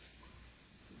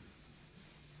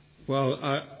Well,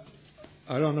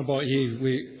 I don't know about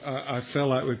you. I feel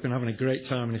like we've been having a great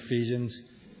time in Ephesians.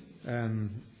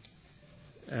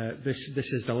 This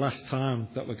is the last time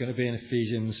that we're going to be in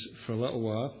Ephesians for a little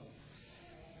while.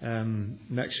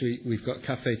 Next week we've got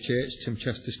Cafe Church. Tim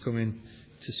Chester's coming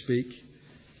to speak.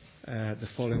 The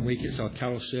following week it's our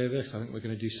carol service. I think we're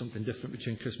going to do something different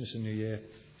between Christmas and New Year.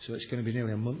 So it's going to be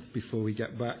nearly a month before we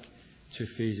get back to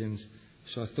Ephesians.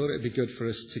 So I thought it would be good for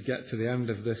us to get to the end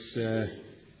of this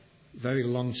very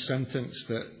long sentence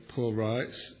that Paul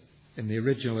writes. In the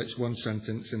original it's one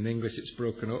sentence, in the English it's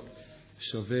broken up.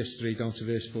 So verse 3 down to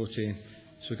verse 14.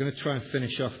 So we're going to try and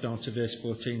finish off down to verse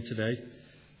 14 today.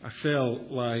 I feel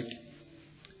like,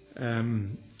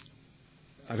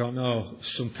 I don't know,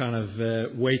 some kind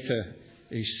of waiter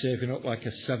who's serving up like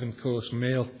a 7-course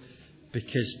meal,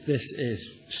 because this is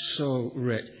so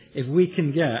rich. If we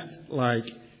can get like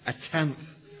a tenth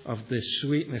of the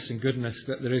sweetness and goodness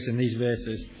that there is in these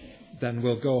verses, then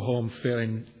we'll go home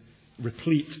feeling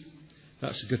replete.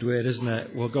 That's a good word, isn't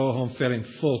it? We'll go home feeling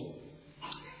full.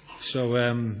 So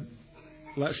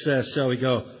let's shall we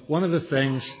go. One of the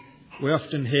things we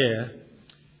often hear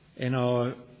in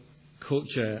our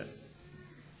culture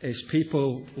is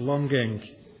people longing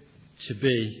to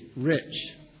be rich.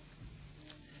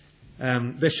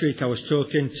 This week I was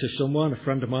talking to someone, a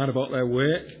friend of mine, about their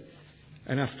work,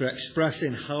 and after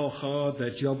expressing how hard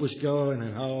their job was going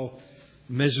and how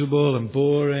miserable and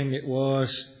boring it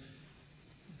was,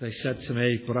 they said to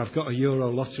me, "But I've got a Euro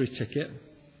lottery ticket,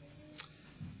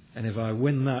 and if I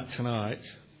win that tonight,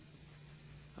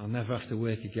 I'll never have to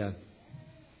work again."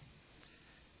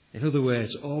 In other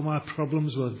words, all my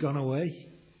problems will have gone away.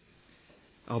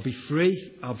 I'll be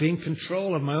free. I'll be in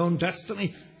control of my own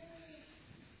destiny.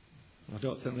 I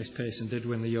don't think this person did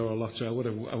win the Euro lottery.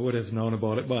 I would have known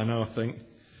about it by now, I think.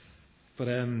 But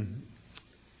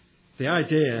the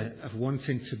idea of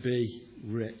wanting to be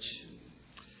rich.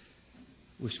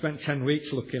 We've spent 10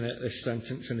 weeks looking at this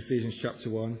sentence in Ephesians chapter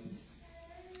 1.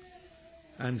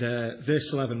 And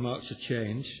verse 11 marks a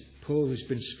change. Paul has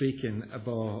been speaking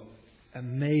about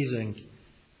amazing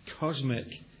cosmic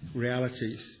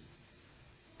realities.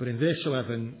 But in verse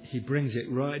 11, he brings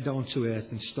it right down to earth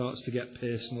and starts to get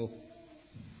personal.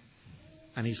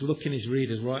 And he's looking his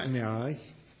readers right in the eye.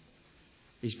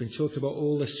 He's been talking about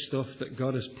all this stuff that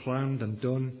God has planned and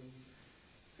done.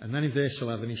 And then in verse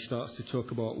 11, he starts to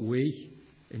talk about we.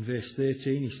 In verse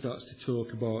 13, he starts to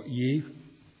talk about you.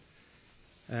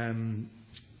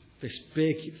 This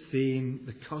big theme,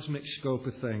 the cosmic scope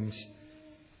of things.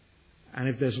 And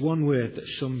if there's one word that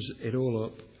sums it all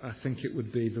up, I think it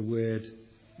would be the word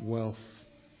wealth.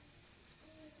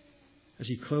 As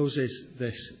he closes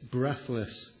this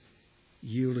breathless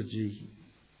eulogy,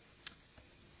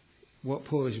 what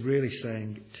Paul is really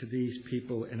saying to these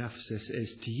people in Ephesus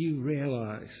is, do you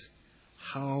realise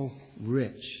how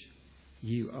rich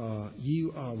you are?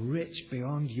 You are rich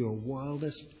beyond your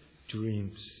wildest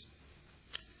dreams.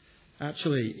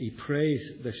 Actually, he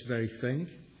prays this very thing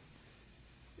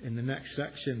in the next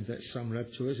section that Sam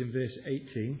read to us in verse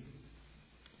 18.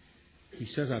 He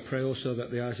says, "I pray also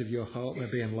that the eyes of your heart may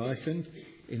be enlightened,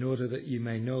 in order that you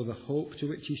may know the hope to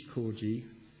which he's called you,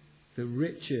 the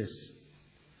riches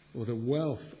or the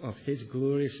wealth of his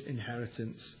glorious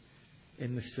inheritance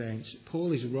in the saints."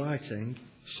 Paul is writing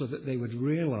so that they would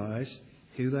realise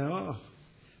who they are.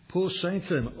 Paul's saying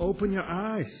to them, open your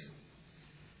eyes.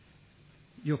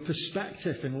 Your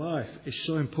perspective in life is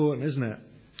so important, isn't it?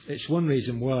 It's one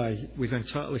reason why we've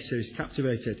entitled this series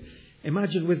Captivated.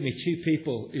 Imagine with me two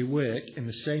people who work in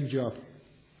the same job.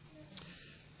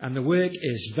 And the work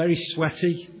is very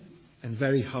sweaty and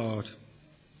very hard.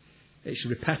 It's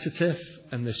repetitive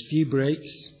and there's few breaks.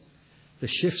 The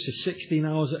shifts are 16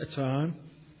 hours at a time.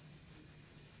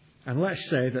 And let's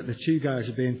say that the two guys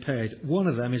are being paid. One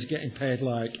of them is getting paid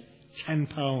like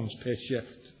 £10 per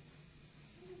shift.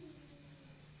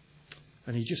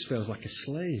 And he just feels like a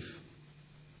slave.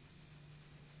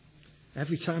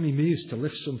 Every time he moves to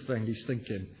lift something, he's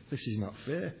thinking, this is not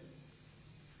fair.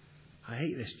 I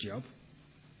hate this job.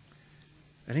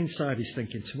 And inside he's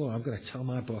thinking, tomorrow I'm going to tell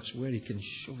my boss where he can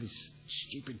shove his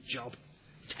stupid job.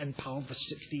 £10 for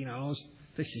 16 hours.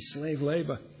 This is slave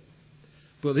labour.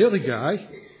 But the other guy,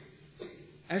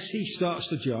 as he starts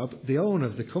the job, the owner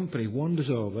of the company wanders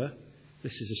over.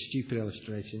 This is a stupid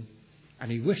illustration. And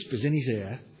he whispers in his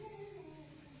ear,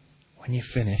 when you're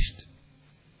finished,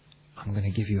 I'm going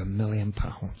to give you £1 million.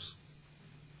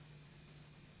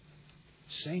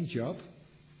 Same job,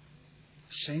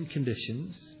 same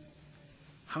conditions.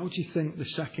 How do you think the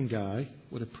second guy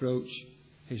would approach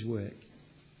his work?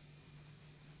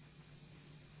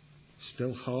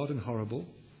 Still hard and horrible,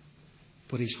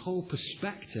 but his whole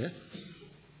perspective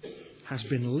has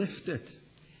been lifted.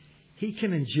 He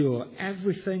can endure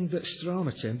everything that's thrown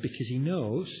at him because he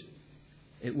knows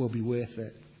it will be worth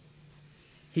it.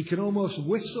 He can almost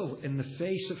whistle in the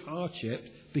face of hardship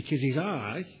because his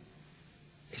eye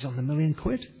is on the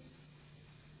 £1,000,000.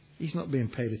 He's not being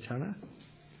paid a tenner.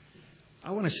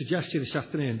 I want to suggest to you this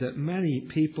afternoon that many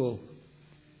people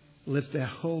live their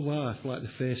whole life like the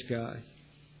first guy.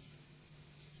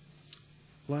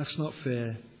 Life's not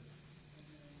fair.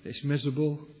 It's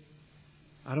miserable.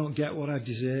 I don't get what I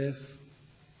deserve.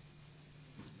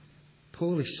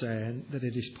 Paul is saying that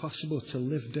it is possible to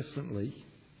live differently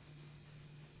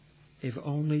if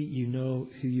only you know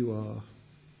who you are.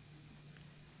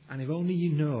 And if only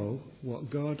you know what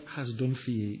God has done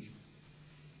for you.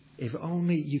 If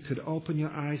only you could open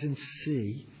your eyes and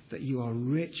see that you are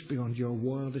rich beyond your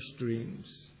wildest dreams.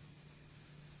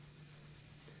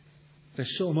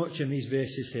 There's so much in these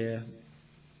verses here.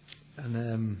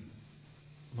 And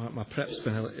my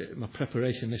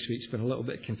preparation this week's been a little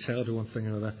bit curtailed with one thing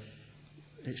or another.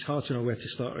 It's hard to know where to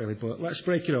start really, but let's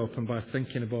break it open by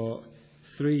thinking about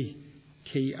 3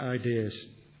 key ideas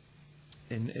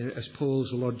as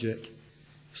Paul's logic.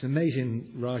 It's an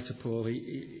amazing writer, Paul.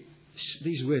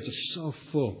 These words are so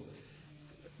full,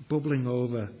 bubbling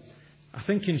over. I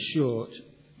think in short,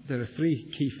 there are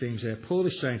 3 key things here. Paul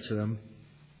is saying to them,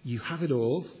 you have it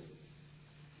all.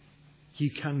 You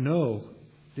can know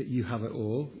that you have it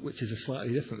all, which is a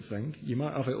slightly different thing. You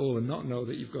might have it all and not know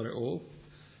that you've got it all.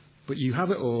 But you have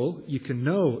it all. You can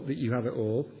know that you have it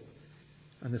all.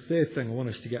 And the third thing I want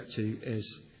us to get to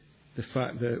is the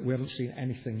fact that we haven't seen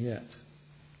anything yet.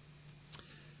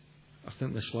 I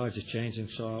think the slides are changing,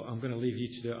 so I'm going to leave you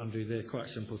to do it, Andrew. They're quite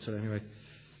simple today anyway.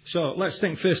 So let's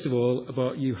think first of all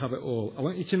about you have it all. I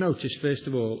want you to notice first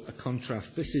of all a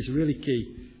contrast. This is really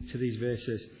key to these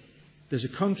verses. There's a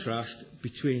contrast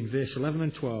between verse 11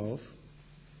 and 12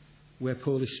 where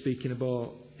Paul is speaking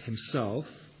about himself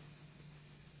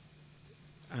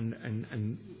and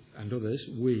others,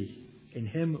 we. In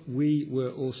him we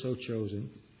were also chosen.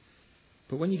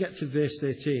 But when you get to verse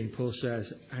 13, Paul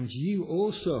says, and you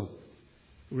also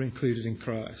were included in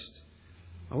Christ.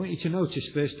 I want you to notice,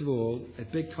 first of all, a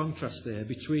big contrast there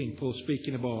between Paul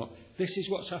speaking about this is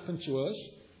what's happened to us,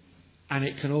 and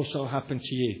it can also happen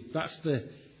to you. That's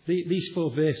these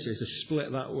 4 verses are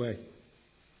split that way.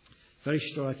 Very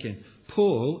striking.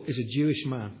 Paul is a Jewish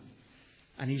man,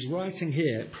 and he's writing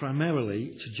here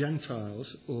primarily to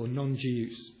Gentiles or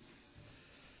non-Jews.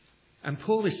 And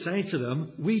Paul is saying to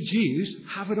them, we Jews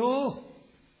have it all.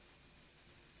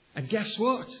 And guess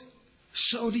what?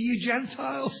 So do you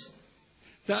Gentiles.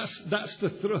 That's the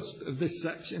thrust of this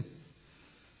section.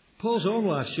 Paul's own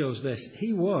life shows this.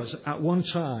 He was, at one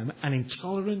time, an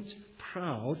intolerant,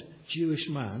 proud Jewish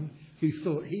man who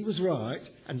thought he was right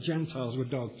and Gentiles were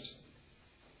dogs.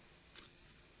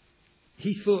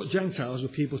 He thought Gentiles were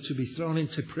people to be thrown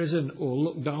into prison or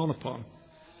looked down upon.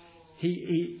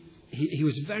 He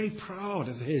was very proud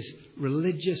of his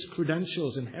religious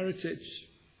credentials and heritage.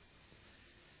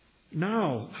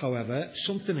 Now, however,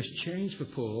 something has changed for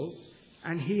Paul,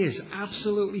 and he is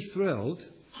absolutely thrilled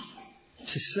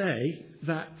to say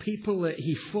that people that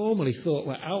he formerly thought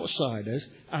were outsiders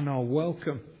are now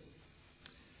welcome.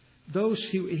 Those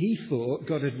who he thought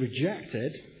God had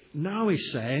rejected, now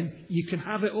he's saying, you can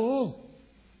have it all.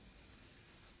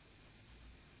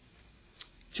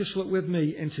 Just look with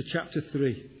me into chapter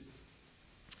 3,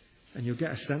 and you'll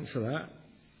get a sense of that.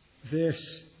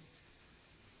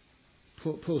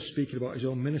 Paul's speaking about his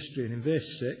own ministry, and in verse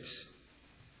 6,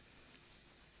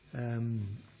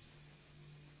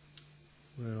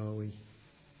 where are we?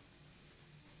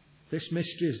 This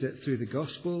mystery is that through the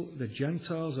gospel, the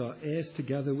Gentiles are heirs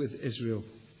together with Israel,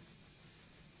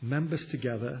 members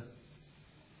together,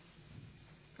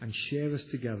 and sharers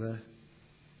together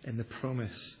in the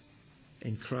promise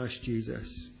in Christ Jesus.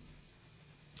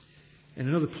 In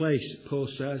another place, Paul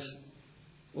says,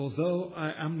 although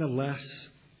I am no less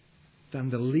than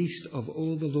the least of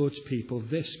all the Lord's people,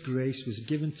 this grace was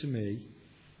given to me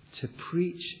to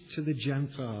preach to the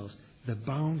Gentiles the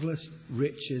boundless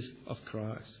riches of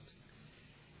Christ.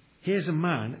 Here's a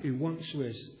man who once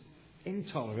was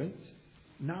intolerant.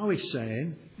 Now he's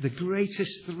saying, the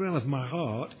greatest thrill of my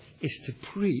heart is to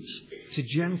preach to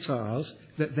Gentiles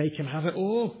that they can have it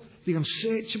all. The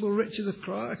unsearchable riches of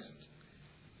Christ.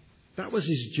 That was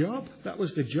his job. That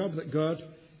was the job that God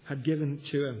had given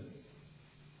to him.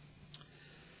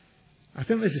 I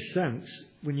think there's a sense,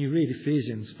 when you read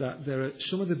Ephesians, that there are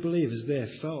some of the believers there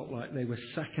felt like they were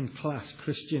second-class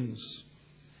Christians.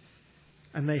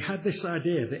 And they had this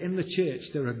idea that in the church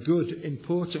there are good,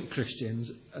 important Christians,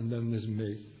 and then there's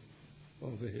me.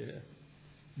 over here.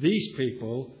 These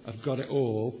people have got it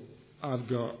all. I've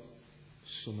got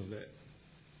some of it.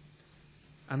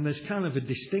 And there's kind of a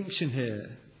distinction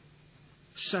here.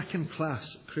 Second-class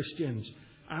Christians.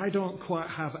 I don't quite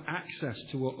have access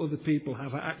to what other people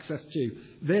have access to.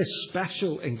 They're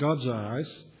special in God's eyes,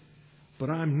 but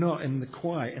I'm not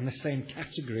quite in the same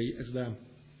category as them.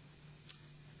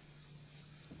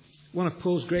 One of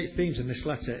Paul's great themes in this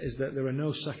letter is that there are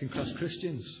no second-class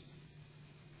Christians.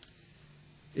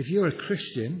 If you're a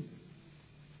Christian,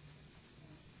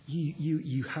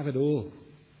 you have it all.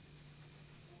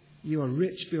 You are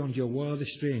rich beyond your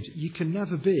wildest dreams. You can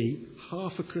never be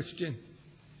half a Christian.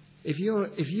 If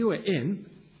you are in,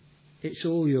 it's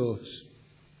all yours.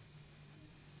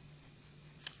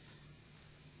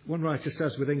 One writer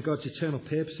says, within God's eternal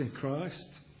purpose in Christ,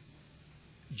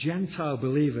 Gentile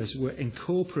believers were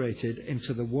incorporated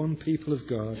into the one people of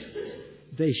God.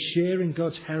 They share in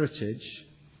God's heritage.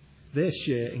 Their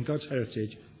share in God's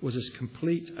heritage was as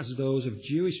complete as those of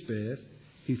Jewish birth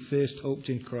who first hoped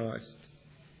in Christ.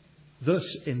 Thus,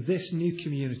 in this new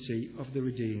community of the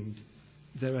redeemed,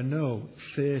 there are no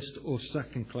first or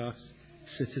second class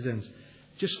citizens.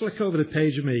 Just flick over the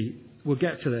page with me. We'll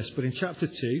get to this, but in chapter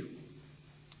 2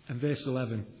 and verse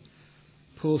 11,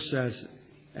 Paul says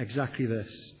exactly this.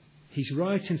 He's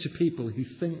writing to people who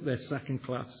think they're second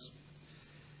class.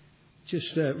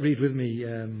 Just read with me.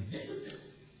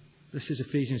 This is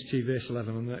Ephesians 2 verse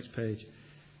 11 on the next page.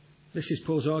 This is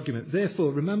Paul's argument.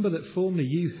 Therefore, remember that formerly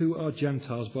you who are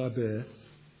Gentiles by birth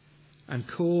and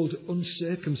called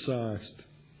uncircumcised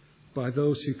by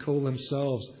those who call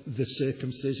themselves the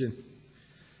circumcision,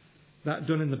 that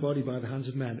done in the body by the hands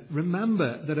of men.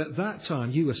 Remember that at that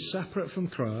time you were separate from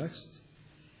Christ,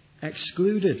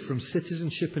 excluded from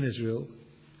citizenship in Israel,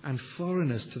 and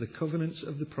foreigners to the covenants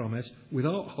of the promise,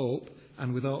 without hope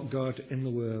and without God in the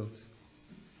world.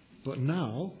 But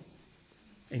now,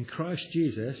 in Christ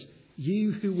Jesus,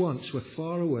 you who once were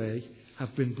far away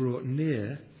have been brought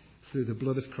near through the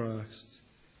blood of Christ.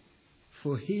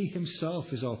 For he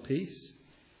himself is our peace,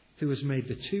 who has made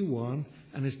the two one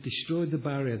and has destroyed the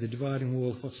barrier, the dividing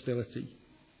wall of hostility.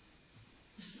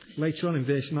 Later on in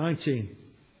verse 19,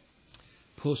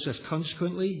 Paul says,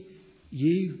 consequently,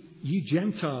 you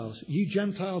Gentiles, you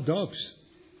Gentile dogs.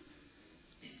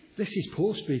 This is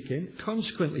Paul speaking.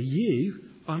 Consequently, you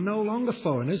are no longer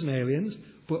foreigners and aliens,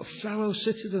 but fellow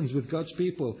citizens with God's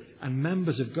people and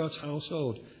members of God's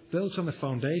household, built on the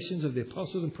foundations of the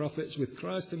apostles and prophets, with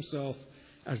Christ himself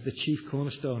as the chief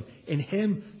cornerstone. In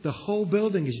him, the whole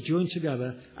building is joined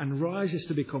together and rises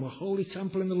to become a holy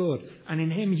temple in the Lord. And in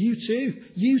him, you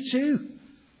too,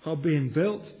 are being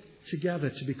built together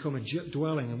to become a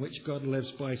dwelling in which God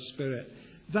lives by his Spirit.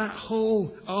 That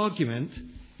whole argument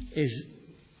is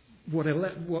what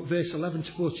verse 11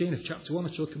 to 14 of chapter 1 are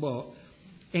talking about.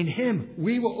 In him,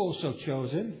 we were also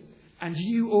chosen, and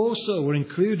you also were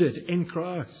included in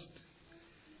Christ.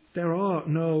 There are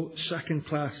no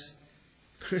second-class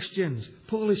Christians.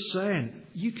 Paul is saying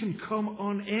you can come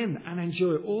on in and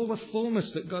enjoy all the fullness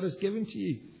that God has given to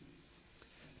you.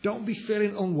 Don't be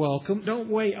feeling unwelcome. Don't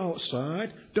wait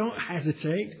outside. Don't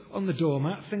hesitate on the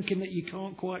doormat thinking that you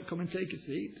can't quite come and take a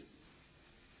seat.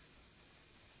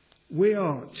 We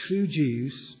are true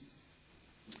Jews,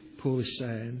 Paul is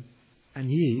saying,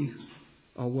 and you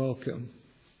are welcome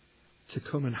to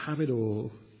come and have it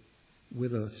all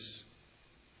with us.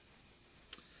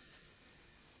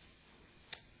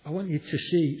 I want you to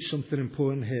see something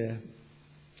important here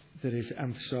that is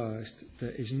emphasised,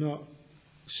 that is not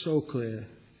so clear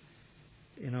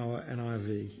in our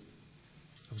NIV.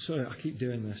 I'm sorry, I keep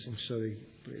doing this, I'm sorry,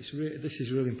 but this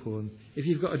is really important. If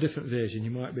you've got a different version,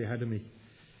 you might be ahead of me.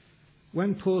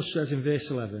 When Paul says in verse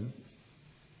 11,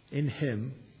 in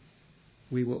him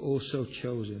we were also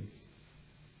chosen.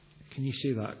 Can you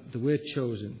see that? The word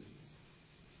chosen.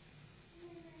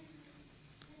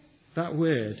 That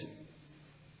word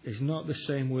is not the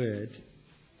same word,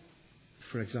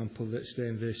 for example, that's there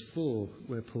in verse 4,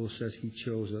 where Paul says he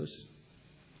chose us.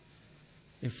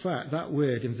 In fact, that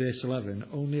word in verse 11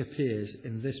 only appears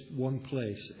in this one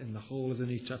place in the whole of the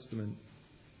New Testament.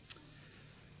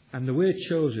 And the word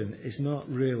chosen is not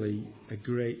really a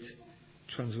great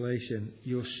translation.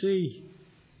 You'll see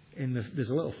there's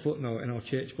a little footnote in our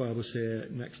church Bibles here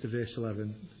next to verse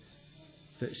 11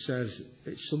 that says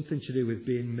it's something to do with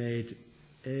being made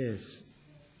heirs.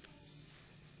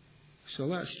 So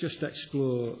let's just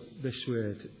explore this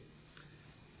word.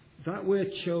 That word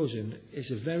chosen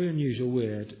is a very unusual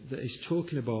word that is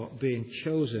talking about being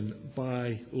chosen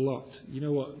by lot. You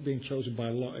know what being chosen by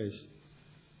lot is?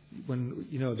 When,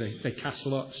 they cast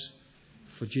lots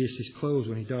for Jesus' clothes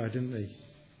when he died, didn't they?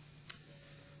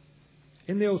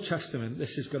 In the Old Testament,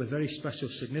 this has got a very special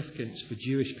significance for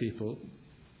Jewish people.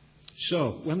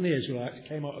 So, when the Israelites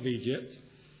came out of Egypt,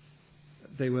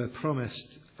 they were promised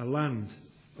a land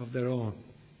of their own.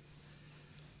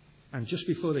 And just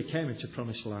before they came into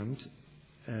Promised Land,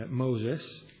 Moses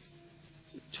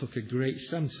took a great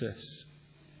census.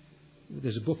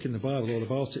 There's a book in the Bible all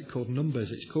about it called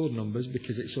Numbers. It's called Numbers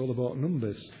because it's all about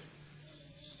numbers.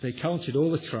 They counted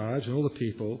all the tribes and all the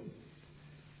people.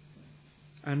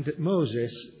 And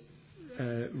Moses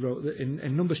wrote that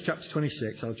in Numbers chapter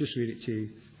 26, I'll just read it to you.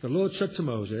 The Lord said to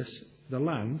Moses, the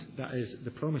land, that is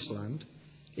the Promised Land,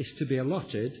 is to be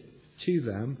allotted to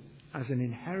them as an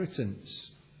inheritance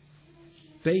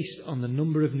based on the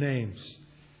number of names.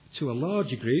 To a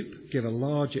larger group, give a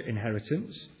larger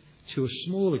inheritance. To a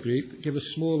smaller group, give a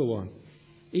smaller one.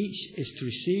 Each is to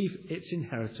receive its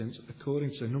inheritance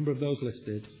according to the number of those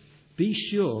listed. Be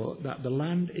sure that the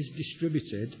land is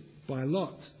distributed by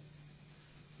lot.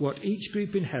 What each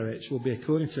group inherits will be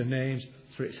according to the names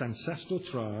for its ancestral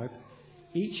tribe.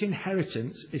 Each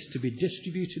inheritance is to be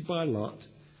distributed by lot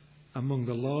among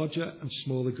the larger and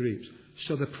smaller groups.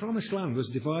 So the Promised Land was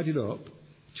divided up,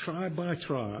 tribe by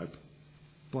tribe,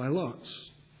 by lots.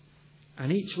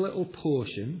 And each little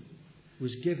portion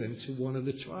was given to one of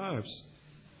the tribes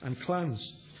and clans.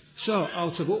 So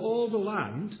out of all the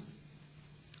land,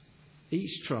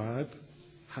 each tribe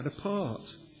had a part.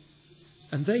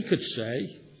 And they could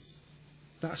say,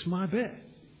 that's my bit.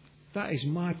 That is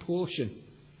my portion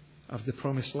of the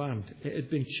Promised Land. It had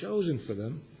been chosen for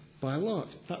them by lot.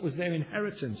 That was their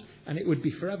inheritance. And it would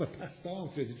be forever passed on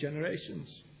through the generations.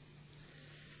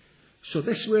 So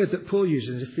this word that Paul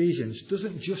uses in Ephesians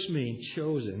doesn't just mean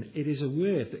chosen. It is a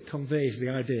word that conveys the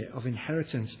idea of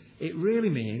inheritance. It really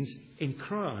means in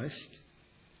Christ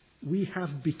we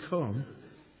have become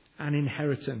an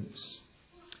inheritance.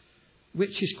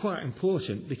 Which is quite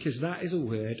important because that is a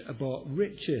word about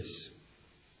riches.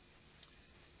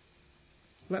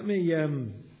 Let me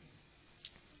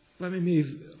move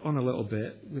on a little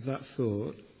bit with that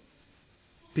thought.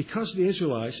 Because the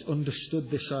Israelites understood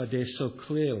this idea so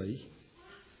clearly,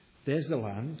 there's the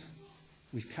land,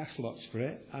 we've cast lots for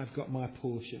it, I've got my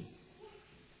portion.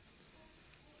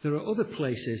 There are other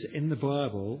places in the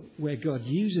Bible where God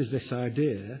uses this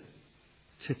idea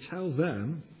to tell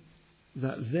them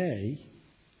that they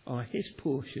are his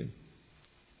portion.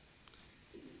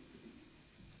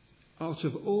 Out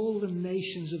of all the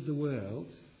nations of the world,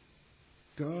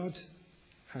 God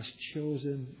has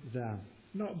chosen them.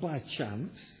 Not by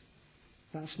chance.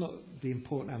 That's not the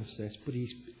important emphasis, but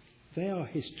they are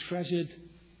his treasured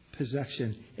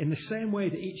possession. In the same way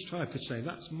that each tribe could say,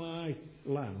 that's my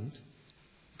land,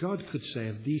 God could say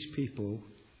of these people,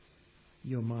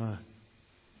 you're mine.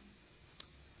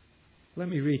 Let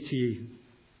me read to you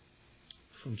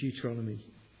from Deuteronomy.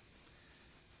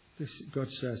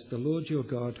 God says, the Lord your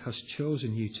God has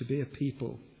chosen you to be a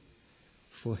people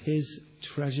for his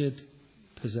treasured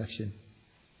possession.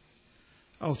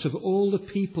 Out of all the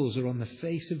peoples are on the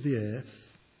face of the earth,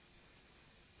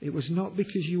 it was not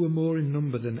because you were more in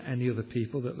number than any other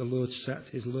people that the Lord set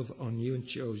his love on you and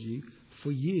chose you,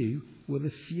 for you were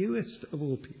the fewest of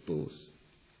all peoples.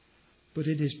 But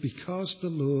it is because the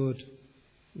Lord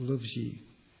loves you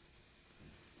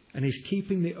and is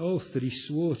keeping the oath that he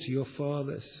swore to your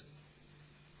fathers,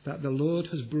 that the Lord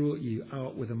has brought you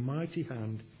out with a mighty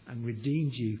hand and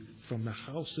redeemed you from the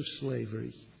house of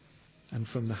slavery and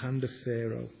from the hand of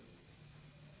Pharaoh.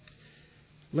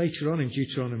 Later on in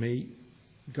Deuteronomy,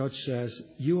 God says,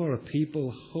 you are a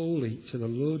people holy to the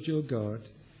Lord your God,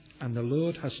 and the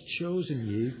Lord has chosen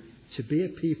you to be a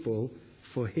people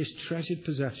for his treasured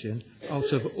possession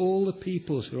out of all the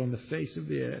peoples who are on the face of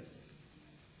the earth.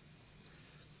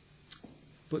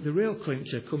 But the real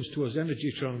clincher comes to us in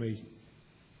Deuteronomy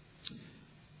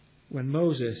when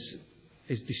Moses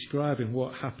is describing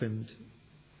what happened.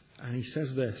 And he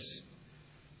says this,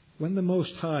 when the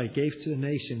Most High gave to the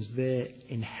nations their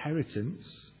inheritance,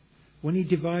 when he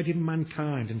divided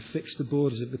mankind and fixed the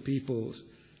borders of the peoples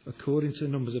according to the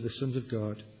numbers of the sons of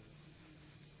God,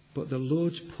 but the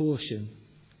Lord's portion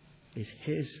is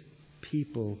his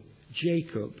people.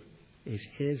 Jacob is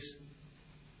his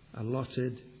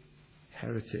allotted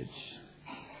heritage.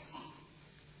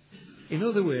 In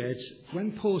other words,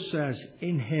 when Paul says,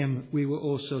 in him we were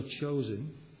also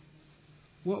chosen,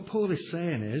 what Paul is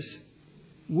saying is,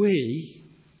 we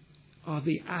are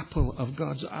the apple of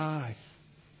God's eye.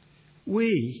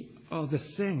 We are the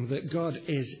thing that God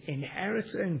is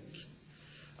inheriting.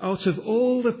 Out of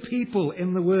all the people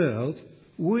in the world,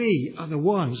 we are the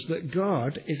ones that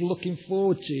God is looking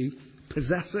forward to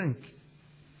possessing.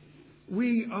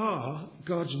 We are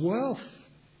God's wealth.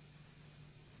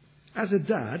 As a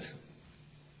dad,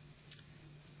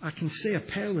 I can see a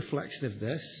pale reflection of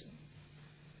this.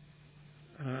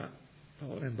 I don't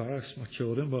want to embarrass my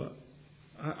children, but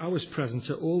I was present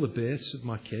at all the births of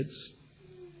my kids.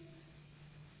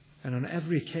 And on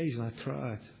every occasion I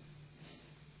cried.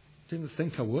 Didn't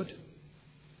think I would.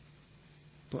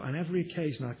 But on every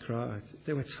occasion I cried.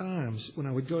 There were times when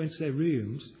I would go into their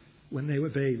rooms when they were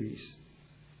babies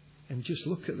and just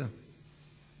look at them.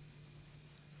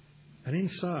 And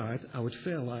inside I would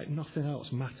feel like nothing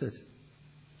else mattered.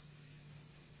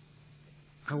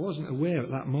 I wasn't aware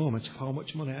at that moment of how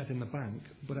much money I had in the bank,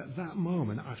 but at that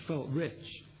moment I felt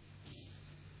rich.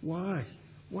 Why?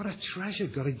 What a treasure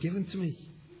God had given to me.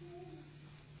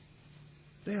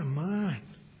 They are mine.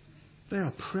 They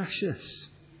are precious.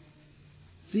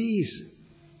 These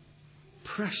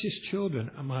precious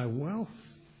children are my wealth.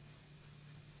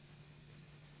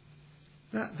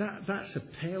 That's a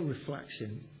pale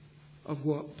reflection of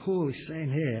what Paul is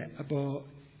saying here about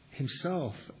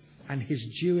himself and his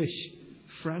Jewish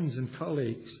friends and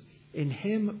colleagues. In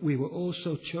him we were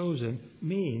also chosen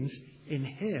means in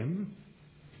him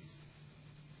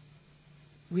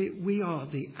we are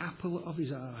the apple of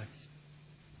his eye,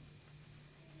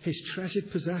 his treasured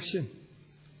possession,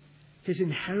 his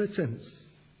inheritance.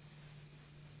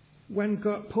 When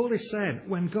Paul is saying,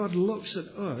 when God looks at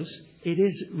us, it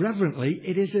is reverently,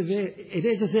 it is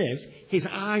as if his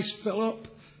eyes fill up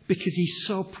because he's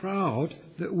so proud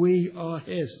that we are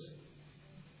his.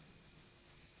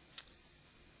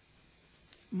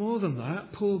 More than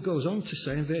that, Paul goes on to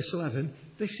say in verse 11,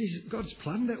 this is God's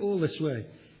planned it all this way.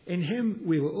 In him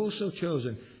we were also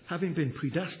chosen, having been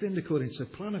predestined according to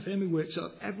the plan of him who works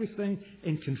out everything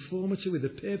in conformity with the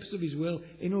purpose of his will,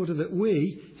 in order that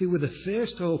we, who were the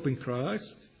first to hope in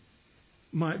Christ,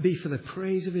 might be for the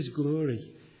praise of his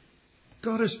glory.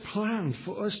 God has planned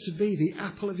for us to be the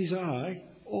apple of his eye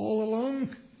all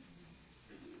along.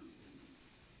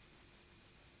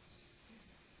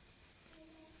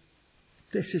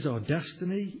 This is our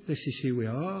destiny. This is who we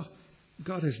are.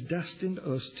 God has destined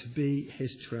us to be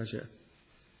his treasure.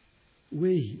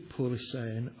 We, Paul is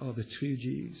saying, are the true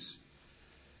Jews.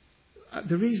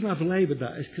 The reason I've laboured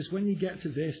that is because when you get to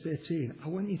verse 13, I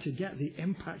want you to get the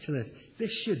impact of this.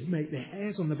 This should make the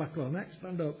hairs on the back of our neck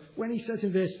stand up. When he says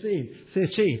in verse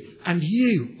 13, and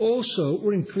you also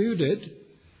were included.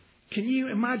 Can you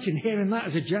imagine hearing that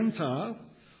as a Gentile?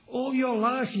 All your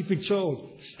life you've been told,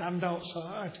 stand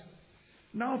outside.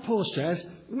 Now Paul says,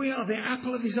 we are the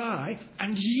apple of his eye,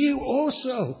 and you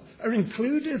also are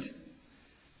included.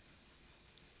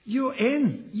 You're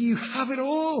in. You have it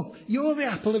all. You're the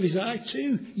apple of his eye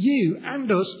too. You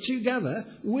and us together,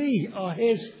 we are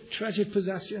his treasured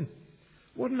possession.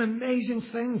 What an amazing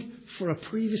thing for a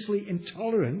previously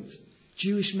intolerant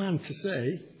Jewish man to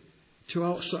say to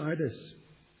outsiders.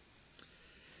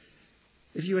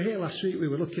 If you were here last week, we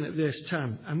were looking at verse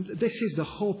 10. And this is the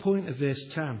whole point of verse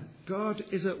 10. God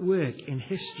is at work in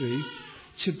history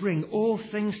to bring all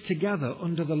things together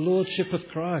under the lordship of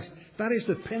Christ. That is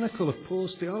the pinnacle of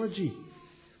Paul's theology.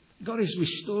 God is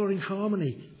restoring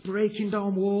harmony, breaking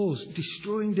down walls,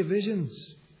 destroying divisions.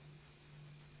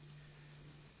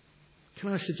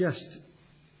 Can I suggest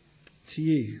to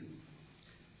you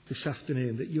this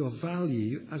afternoon that your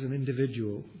value as an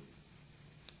individual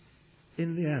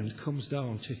in the end comes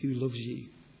down to who loves you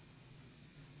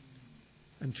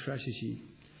and treasures you.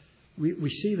 We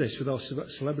see this with our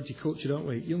celebrity culture, don't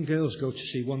we? Young girls go to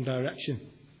see One Direction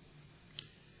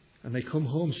and they come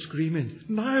home screaming,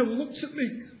 Niall looked at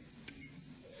me.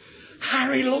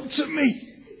 Harry looked at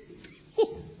me.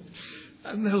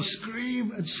 And they'll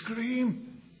scream and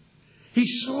scream. He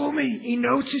saw me. He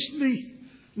noticed me.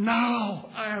 Now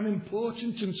I am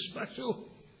important and special.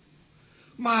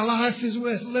 My life is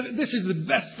worth living. This is the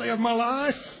best day of my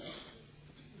life.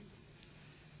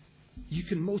 You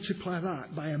can multiply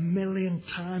that by 1,000,000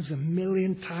 times,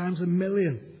 1,000,000 times,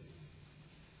 1,000,000.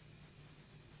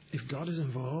 If God is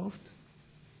involved.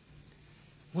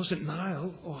 Wasn't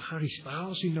Niall or Harry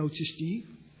Styles who noticed you.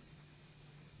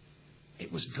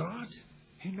 It was God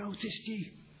who noticed you.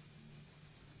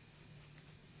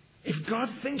 If God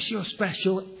thinks you're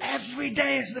special, every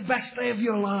day is the best day of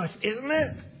your life, isn't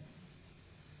it?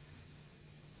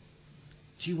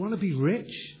 Do you want to be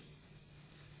rich?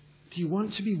 Do you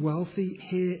want to be wealthy?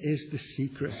 Here is the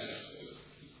secret.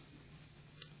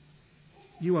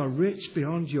 You are rich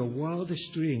beyond your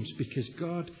wildest dreams because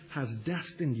God has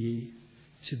destined you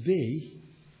to be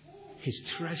his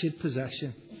treasured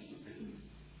possession.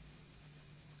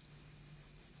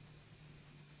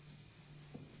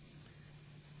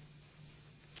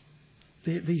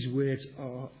 These words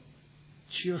are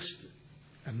just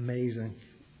amazing.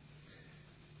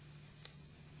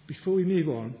 Before we move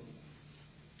on,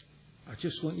 I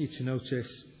just want you to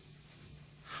notice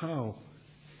how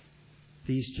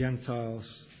these Gentiles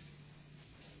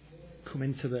come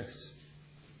into this.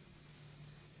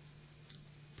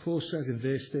 Paul says in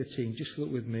verse 13, just look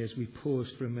with me as we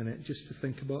pause for a minute just to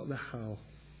think about the how.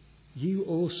 You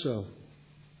also,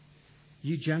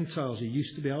 you Gentiles who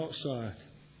used to be outside,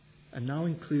 are now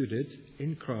included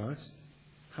in Christ.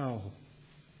 How?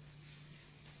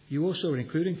 You also are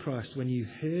including Christ when you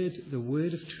heard the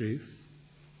word of truth,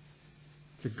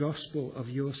 the gospel of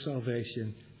your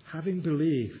salvation. Having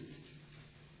believed,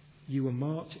 you were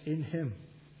marked in him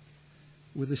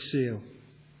with a seal,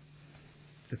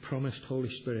 the promised Holy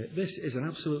Spirit. This is an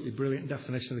absolutely brilliant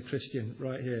definition of the Christian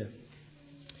right here.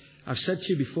 I've said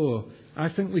to you before, I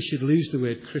think we should lose the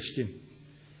word Christian,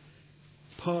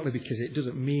 partly because it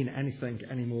doesn't mean anything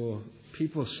anymore.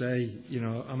 People say,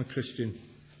 I'm a Christian.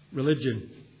 Religion,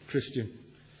 Christian.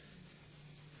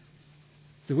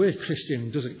 The word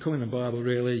Christian doesn't come in the Bible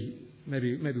really,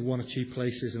 maybe one or two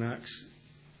places in Acts.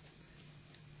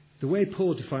 The way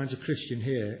Paul defines a Christian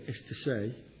here is to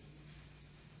say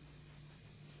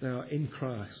they are in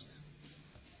Christ.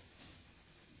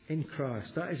 In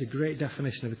Christ. That is a great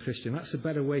definition of a Christian. That's a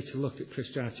better way to look at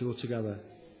Christianity altogether.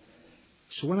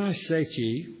 So when I say to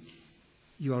you,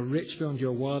 you are rich beyond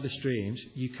your wildest dreams,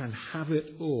 you can have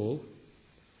it all,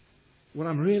 what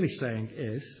I'm really saying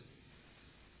is,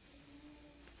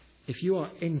 if you are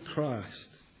in Christ,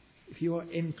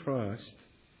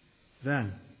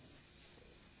 then,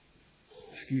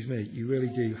 you really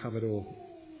do have it all.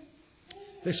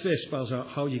 This verse spells out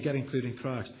how you get included in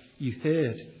Christ. You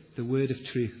heard the word of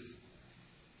truth,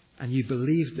 and you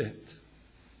believed it,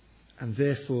 and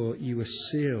therefore you were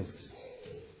sealed.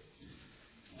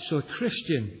 So a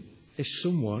Christian is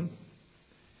someone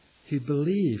who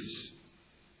believes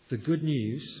the good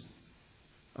news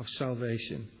of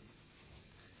salvation.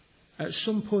 At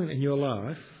some point in your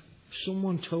life,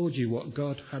 someone told you what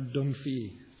God had done for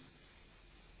you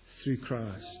through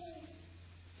Christ.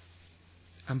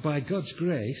 And by God's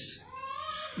grace,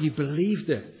 you believed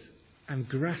it and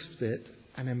grasped it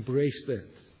and embraced it.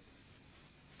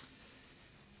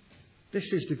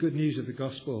 This is the good news of the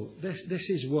gospel. This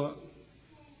is what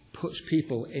puts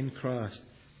people in Christ.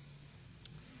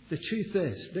 The truth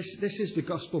is, this is the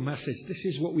gospel message. This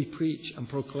is what we preach and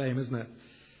proclaim, isn't it?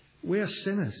 We are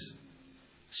sinners,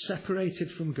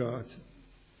 separated from God,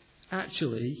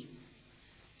 actually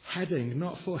heading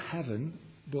not for heaven,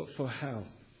 but for hell.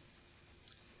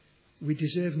 We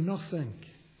deserve nothing.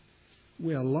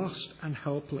 We are lost and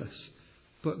helpless.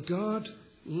 But God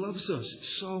loves us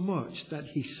so much that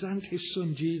he sent his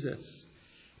son Jesus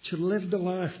to live the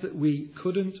life that we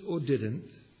couldn't or didn't,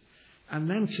 and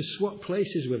then to swap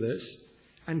places with us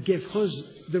and give us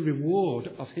the reward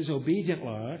of his obedient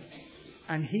life,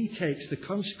 and he takes the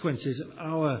consequences of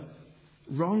our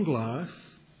wrong life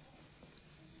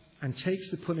and takes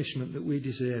the punishment that we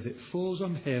deserve. It falls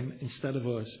on him instead of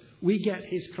us. We get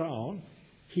his crown,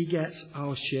 he gets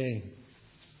our shame.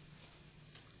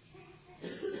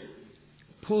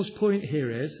 Paul's point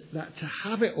here is that to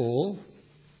have it all,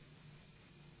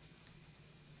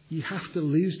 you have to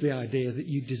lose the idea that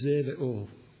you deserve it all.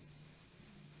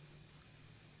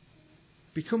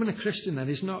 Becoming a Christian then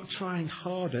is not trying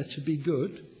harder to be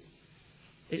good.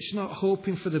 It's not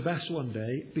hoping for the best one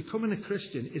day. Becoming a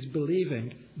Christian is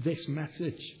believing this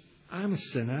message. I'm a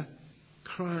sinner.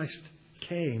 Christ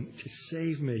came to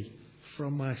save me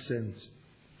from my sins.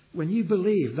 When you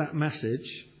believe that message,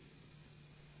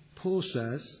 Paul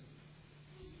says,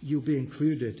 you'll be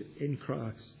included in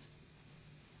Christ.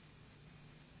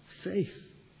 Faith,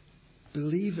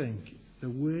 believing the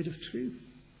word of truth.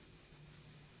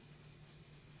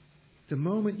 The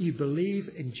moment you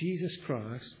believe in Jesus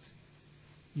Christ,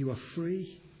 you are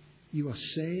free, you are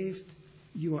saved,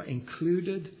 you are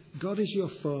included. God is your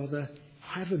Father.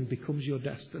 Heaven becomes your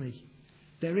destiny.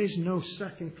 There is no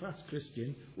second-class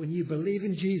Christian. When you believe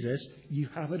in Jesus, you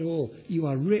have it all. You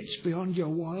are rich beyond your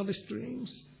wildest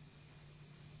dreams.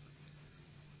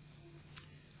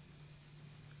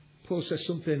 Paul says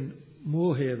something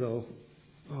more here, though.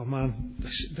 Oh man,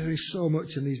 there is so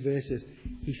much in these verses.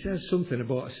 He says something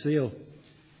about a seal.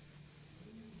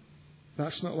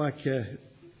 That's not like a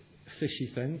fishy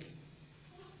thing.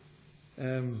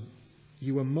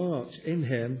 You were marked in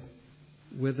him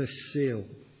with a seal.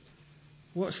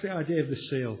 What's the idea of the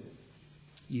seal?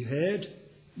 You heard,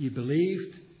 you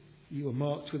believed, you were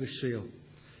marked with a seal.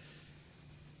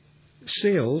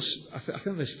 Seals, I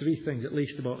think there's three things at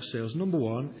least about seals. Number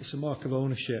one, it's a mark of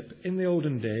ownership. In the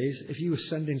olden days, if you were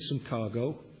sending some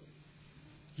cargo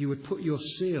you would put your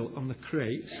seal on the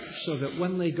crates so that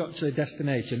when they got to their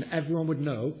destination, everyone would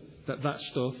know that that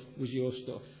stuff was your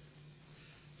stuff.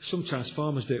 Sometimes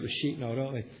farmers do it with sheep now,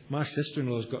 don't they? My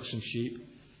sister-in-law's got some sheep,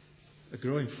 a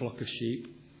growing flock of sheep,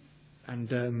 and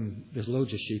there's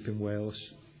loads of sheep in Wales.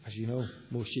 As you know,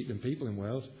 more sheep than people in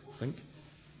Wales, I think.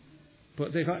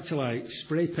 But they've had to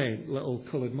spray paint little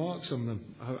coloured marks on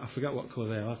them. I forget what colour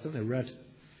they are. I think they're red.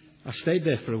 I stayed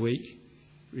there for a week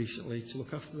recently to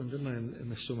look after them, didn't I, in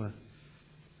the summer.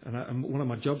 And one of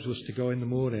my jobs was to go in the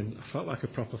morning. I felt like a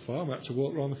proper farmer. I had to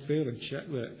walk around the field and check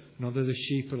that none of the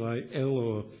sheep are ill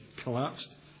or collapsed.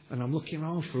 And I'm looking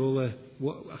around for all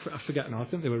I forget now. I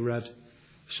think they were red.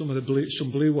 Some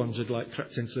blue ones had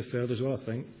crept into the field as well, I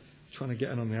think, trying to get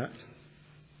in on the act.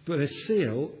 But a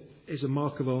seal is a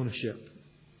mark of ownership.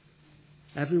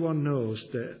 Everyone knows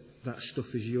that stuff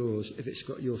is yours if it's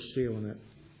got your seal on it.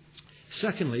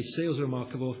 Secondly, seals are a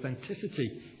mark of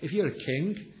authenticity. If you're a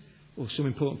king or some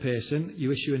important person,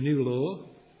 you issue a new law.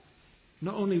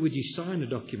 Not only would you sign a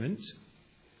document,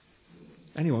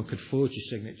 anyone could forge your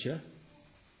signature.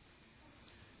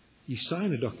 You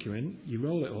sign a document, you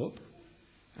roll it up,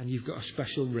 and you've got a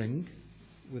special ring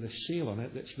with a seal on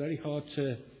it that's very hard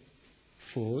to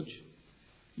forge.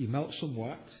 You melt some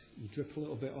wax, you drip a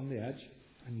little bit on the edge,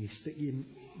 and you stick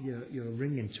your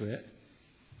ring into it.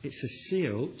 It's a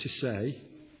seal to say,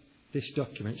 this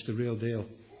document's the real deal.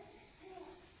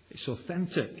 It's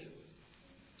authentic.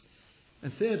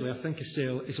 And thirdly, I think a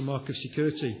seal is a mark of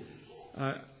security.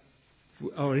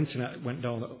 Our internet went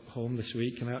down at home this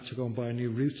week, and I had to go and buy a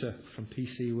new router from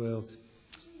PC World.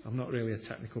 I'm not really a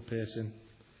technical person.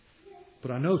 But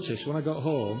I noticed when I got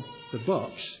home, the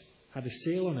box had a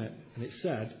seal on it, and it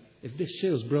said, if this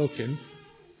seal's broken,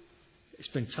 it's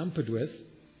been tampered with,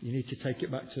 you need to take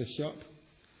it back to the shop.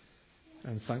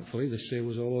 And thankfully, the seal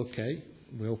was all okay.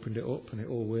 We opened it up, and it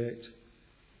all worked.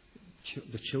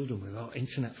 The children were without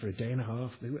internet for a day and a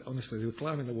half. They were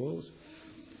climbing the walls.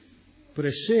 But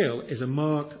a seal is a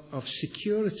mark of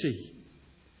security.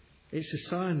 It's a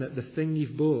sign that the thing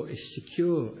you've bought is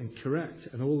secure and correct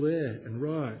and all there and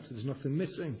right. There's nothing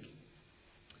missing.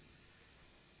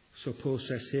 So Paul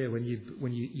says here, when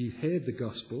you heard the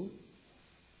gospel,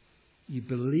 you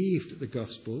believed the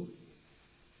gospel,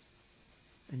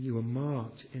 and you were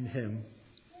marked in him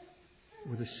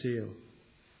with a seal.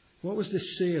 What was the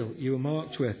seal you were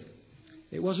marked with?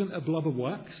 It wasn't a blob of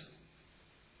wax.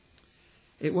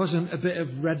 It wasn't a bit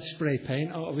of red spray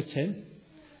paint out of a tin.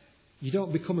 You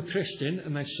don't become a Christian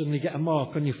and then suddenly get a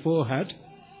mark on your forehead.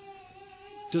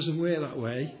 It doesn't work that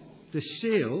way. The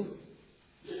seal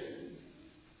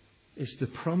is the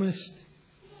promised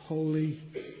Holy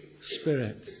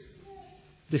Spirit.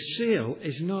 The seal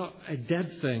is not a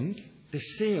dead thing. The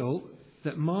seal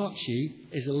that marks you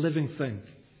is a living thing.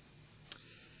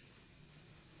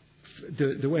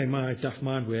 The way my daft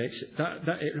mind works,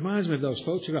 it reminds me of those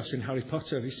photographs in Harry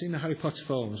Potter. Have you seen the Harry Potter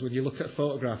films when you look at a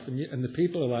photograph and the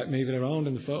people are moving around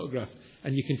in the photograph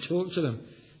and you can talk to them?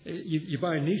 You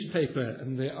buy a newspaper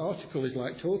and the article is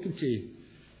talking to you.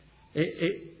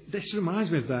 This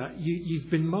reminds me of that. You've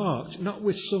been marked, not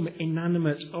with some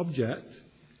inanimate object,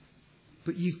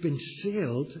 but you've been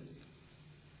sealed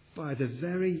by the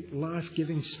very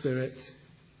life-giving Spirit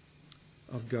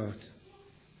of God.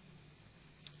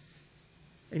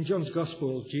 In John's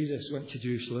Gospel, Jesus went to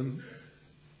Jerusalem,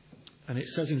 and it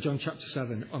says in John chapter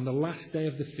 7, on the last day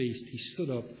of the feast, he stood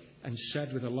up and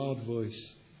said with a loud voice,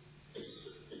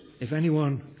 if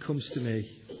anyone comes to me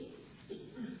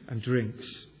and drinks,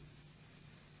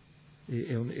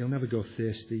 he'll never go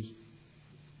thirsty.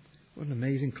 What an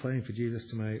amazing claim for Jesus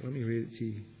to make. Let me read it to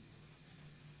you.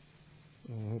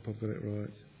 Oh, I hope I've got it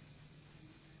right.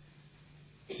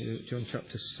 John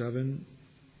chapter 7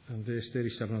 and verse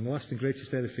 37. On the last and greatest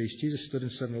day of the feast, Jesus stood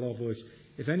and said in a loud voice,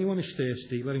 if anyone is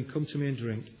thirsty, let him come to me and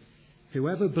drink.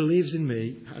 Whoever believes in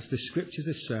me, as the scriptures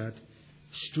have said,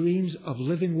 streams of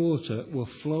living water will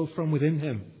flow from within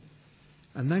him.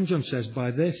 And then John says,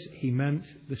 by this he meant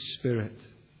the Spirit,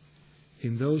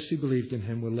 whom those who believed in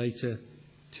him were later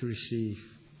to receive.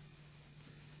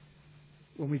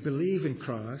 When we believe in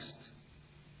Christ,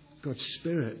 God's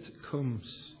Spirit comes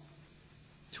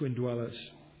to indwell us.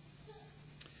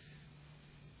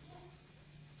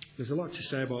 There's a lot to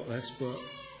say about this, but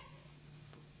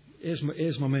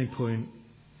here's my main point.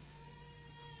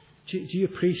 Do you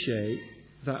appreciate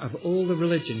that of all the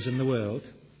religions in the world,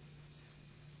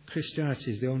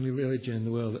 Christianity is the only religion in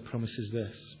the world that promises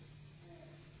this?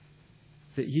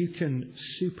 That you can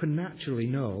supernaturally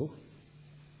know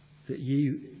that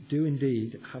you do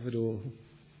indeed have it all.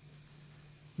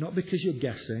 Not because you're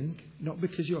guessing, not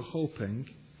because you're hoping,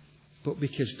 but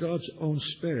because God's own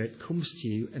Spirit comes to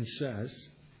you and says,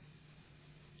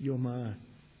 you're mine.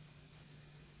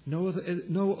 No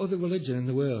other religion in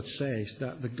the world says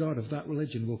that the God of that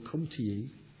religion will come to you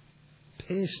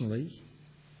personally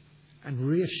and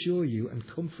reassure you and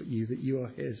comfort you that you are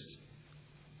His.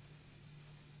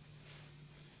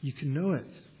 You can know it.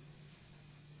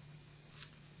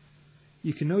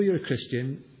 You can know you're a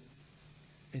Christian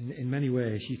in many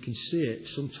ways. You can see it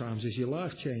sometimes as your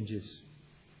life changes.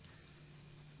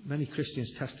 Many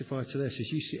Christians testify to this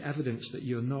as you see evidence that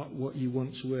you're not what you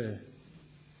once were.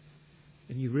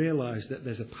 And you realise that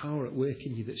there's a power at work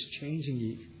in you that's changing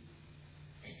you.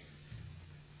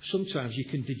 Sometimes you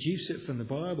can deduce it from the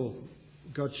Bible.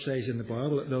 God says in the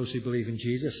Bible that those who believe in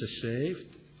Jesus are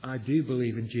saved. I do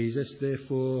believe in Jesus,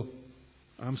 therefore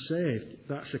I'm saved.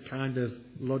 That's a kind of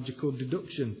logical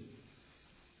deduction.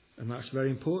 And that's very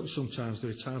important sometimes.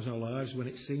 There are times in our lives when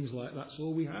it seems like that's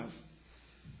all we have.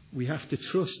 We have to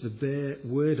trust the bare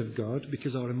word of God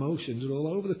because our emotions are all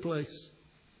over the place.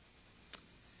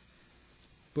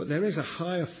 But there is a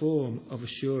higher form of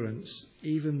assurance,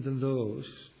 even than those,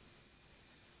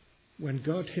 when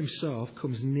God Himself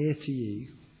comes near to you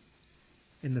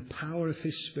in the power of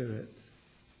His Spirit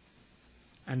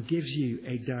and gives you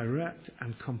a direct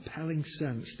and compelling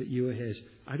sense that you are His.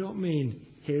 I don't mean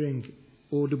hearing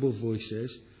audible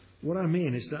voices. What I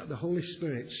mean is that the Holy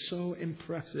Spirit so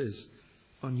impresses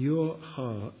on your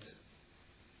heart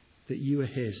that you are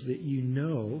His, that you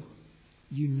know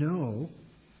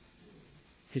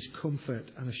His comfort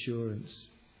and assurance.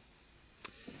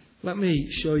 Let me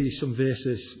show you some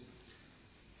verses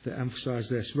that emphasize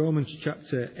this. Romans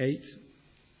chapter 8.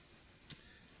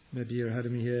 Maybe you're ahead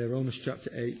of me here. Romans chapter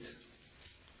 8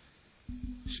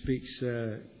 speaks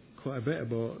quite a bit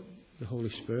about the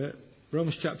Holy Spirit.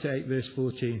 Romans chapter 8 verse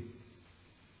 14.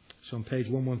 It's on page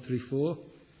 1134.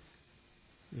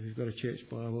 If you've got a church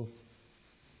Bible.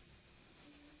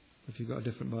 If you've got a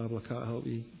different Bible, I can't help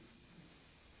you.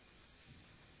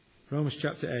 Romans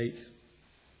chapter 8.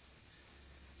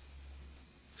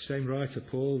 Same writer,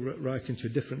 Paul, writing to a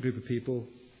different group of people.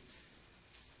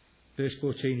 Verse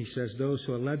 14, he says, those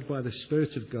who are led by the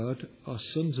Spirit of God are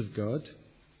sons of God.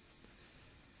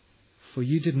 For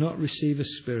you did not receive a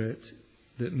spirit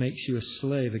that makes you a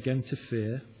slave again to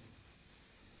fear,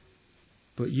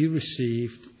 but you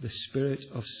received the Spirit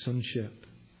of sonship.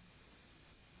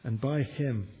 And by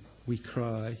Him we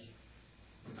cry,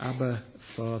 Abba,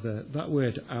 Father. That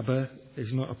word Abba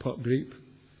is not a pop group.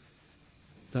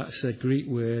 That's a Greek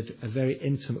word, a very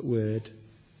intimate word.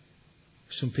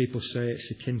 Some people say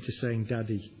it's akin to saying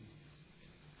daddy.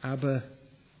 Abba,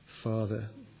 Father.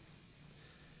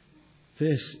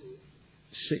 Verse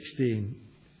 16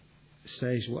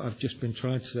 says what I've just been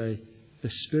trying to say. The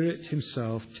Spirit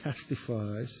Himself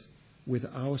testifies with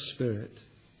our spirit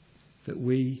that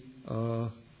we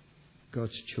are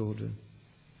God's children.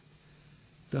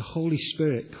 The Holy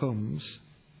Spirit comes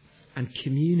and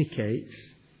communicates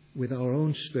with our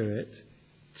own spirit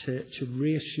to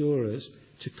reassure us,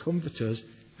 to comfort us,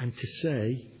 and to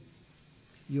say,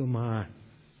 you're mine.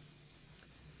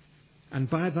 And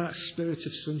by that spirit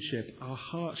of sonship, our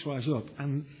hearts rise up,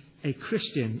 and a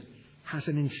Christian has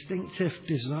an instinctive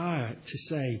desire to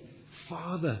say,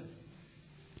 Father,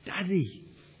 Daddy.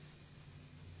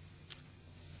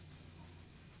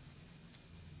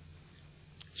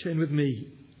 Turn with me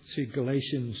to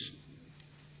Galatians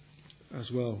as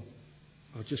well.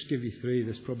 I'll just give you 3,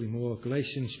 there's probably more.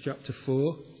 Galatians chapter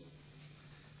 4.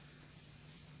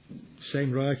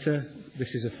 Same writer.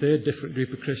 This is a third different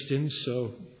group of Christians,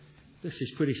 so this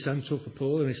is pretty central for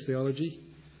Paul in his theology.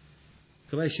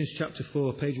 Galatians chapter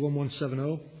 4, page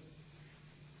 1170.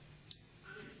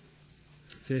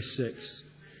 Verse 6.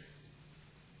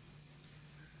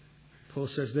 Paul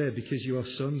says there, because you are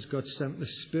sons, God sent the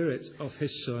Spirit of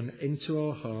His Son into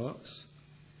our hearts,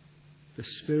 the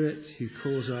Spirit who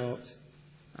calls out,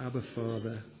 Abba,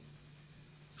 Father.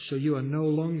 So you are no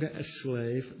longer a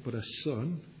slave, but a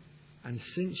son. And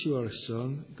since you are a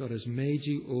son, God has made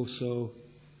you also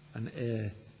an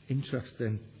heir.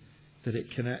 Interesting that it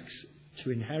connects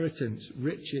to inheritance,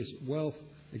 riches, wealth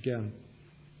again.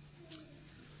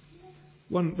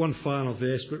 One final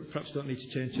verse, but perhaps don't need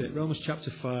to turn to it. Romans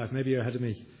chapter 5, maybe you're ahead of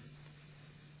me.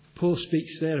 Paul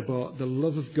speaks there about the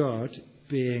love of God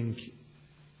being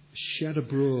shed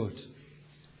abroad.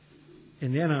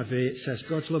 In the NIV it says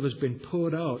God's love has been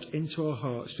poured out into our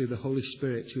hearts through the Holy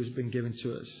Spirit who has been given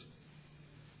to us.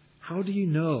 How do you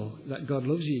know that God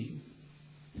loves you?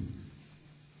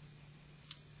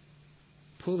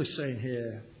 Paul is saying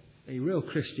here, a real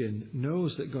Christian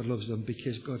knows that God loves them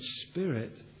because God's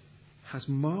Spirit has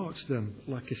marked them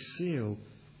like a seal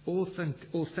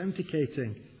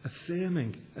authenticating,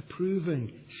 affirming,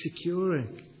 approving,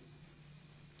 securing.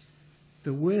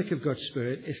 The work of God's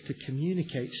Spirit is to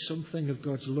communicate something of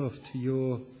God's love to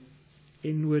your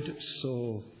inward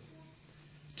soul,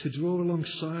 to draw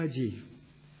alongside you,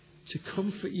 to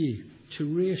comfort you, to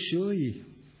reassure you.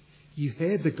 You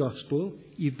heard the gospel,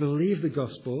 you believe the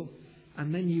gospel,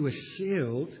 and then you were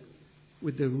sealed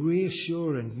with the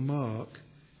reassuring mark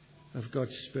of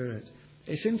God's Spirit.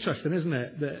 It's interesting, isn't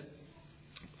it, that,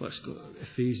 let's go to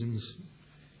Ephesians.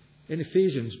 In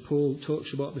Ephesians, Paul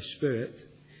talks about the Spirit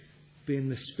being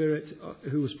the Spirit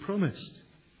who was promised.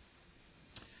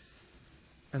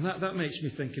 And that makes me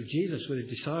think of Jesus with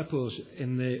the disciples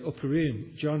in the upper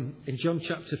room. In John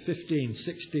chapter 15,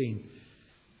 16,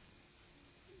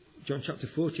 John chapter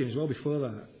 14 as well before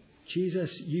that,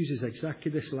 Jesus uses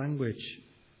exactly this language.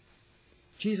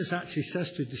 Jesus actually says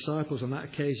to his disciples on that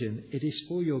occasion, "It is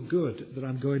for your good that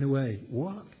I'm going away."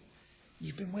 What?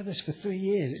 You've been with us for 3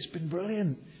 years. It's been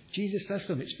brilliant. Jesus says to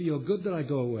them, "It's for your good that I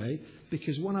go away,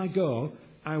 because when I go,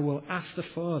 I will ask the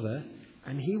Father,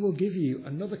 and he will give you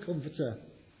another comforter."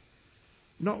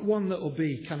 Not one that will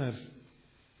be kind of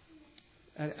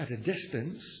at a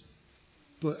distance,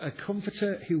 but a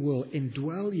comforter who will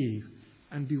indwell you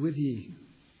and be with you.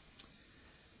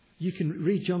 You can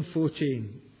read John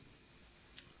 14,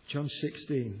 John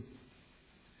 16.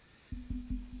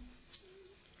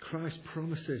 Christ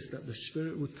promises that the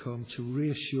Spirit would come to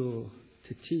reassure,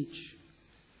 to teach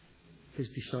his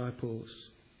disciples.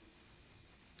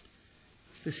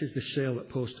 This is the seal that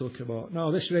Paul's talking about.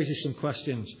 Now, this raises some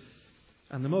questions.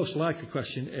 And the most likely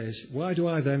question is, why do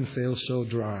I then feel so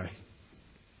dry?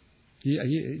 Do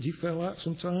you feel that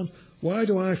sometimes? Why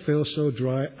do I feel so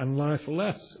dry and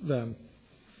lifeless then?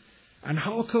 And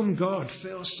how come God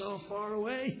feels so far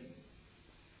away?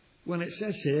 When it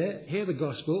says here, hear the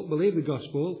gospel, believe the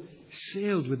gospel,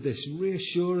 sealed with this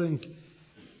reassuring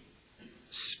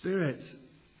spirit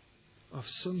of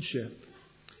sonship.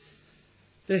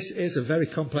 This is a very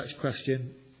complex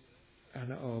question.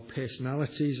 And our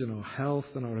personalities and our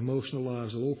health and our emotional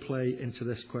lives will all play into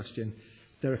this question.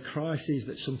 There are crises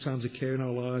that sometimes occur in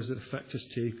our lives that affect us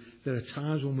too. There are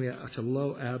times when we are at a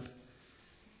low ebb.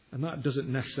 And that doesn't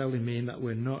necessarily mean that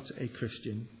we're not a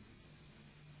Christian.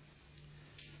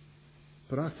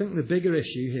 But I think the bigger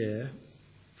issue here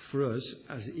for us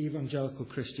as evangelical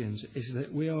Christians is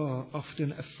that we are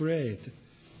often afraid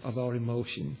of our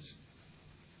emotions.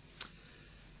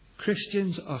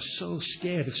 Christians are so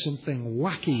scared of something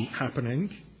wacky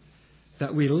happening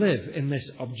that we live in this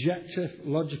objective,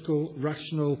 logical,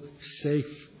 rational,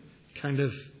 safe kind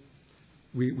of,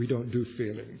 we don't do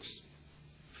feelings.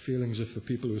 Feelings are for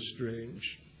people who are strange.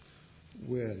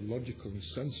 We're logical and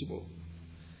sensible.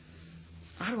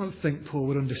 I don't think Paul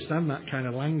would understand that kind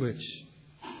of language.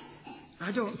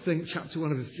 I don't think chapter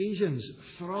 1 of Ephesians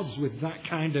throbs with that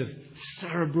kind of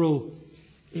cerebral.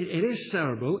 It is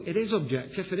cerebral, it is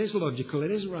objective, it is logical,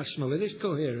 it is rational, it is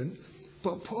coherent.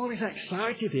 But Paul is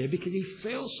excited here because he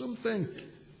feels something.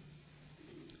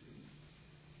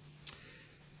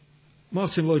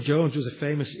 Martin Lloyd-Jones was a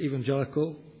famous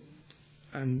evangelical,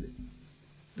 and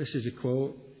this is a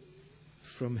quote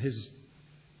from his.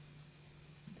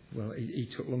 Well, he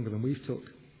took longer than we've took.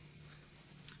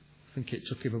 I think it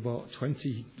took him about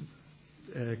 20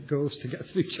 goes to get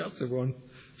through chapter 1,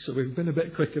 so we've been a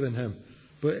bit quicker than him.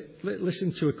 But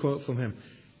listen to a quote from him.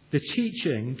 The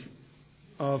teaching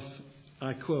of,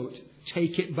 I quote,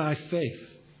 "take it by faith,"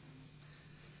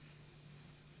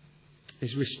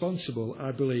 is responsible,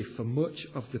 I believe, for much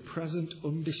of the present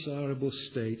undesirable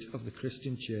state of the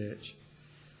Christian church,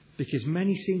 because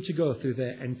many seem to go through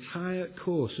their entire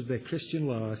course of their Christian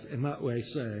life in that way,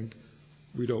 saying,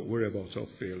 we don't worry about our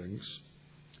feelings,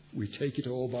 we take it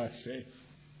all by faith.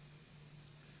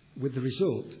 With the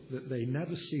result that they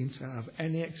never seem to have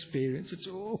any experience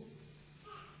at all.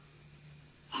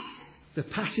 The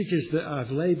passages that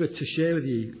I've laboured to share with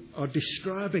you are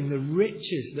describing the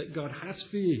riches that God has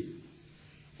for you.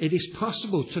 It is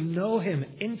possible to know him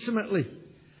intimately.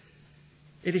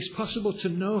 It is possible to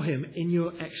know him in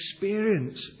your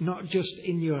experience, not just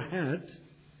in your head.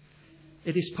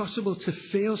 It is possible to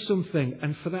feel something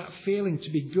and for that feeling to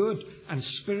be good and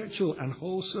spiritual and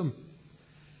wholesome.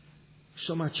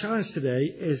 So my challenge today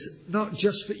is not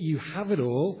just that you have it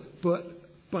all,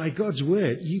 but by God's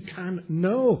word, you can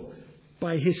know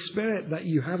by his Spirit that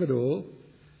you have it all.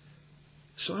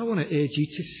 So I want to urge you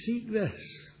to seek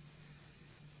this.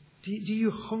 Do you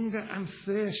hunger and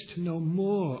thirst to know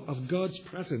more of God's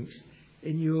presence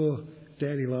in your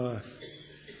daily life?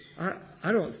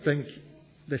 I don't think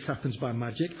this happens by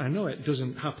magic. I know it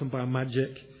doesn't happen by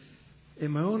magic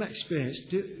in my own experience,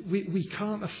 we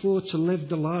can't afford to live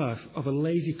the life of a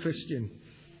lazy Christian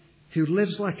who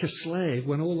lives like a slave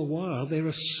when all the while they're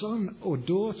a son or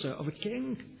daughter of a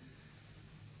king.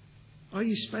 Are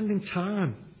you spending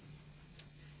time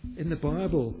in the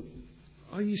Bible?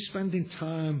 Are you spending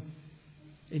time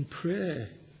in prayer?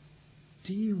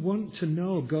 Do you want to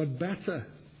know God better?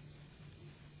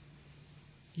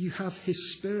 You have His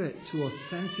Spirit to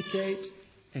authenticate,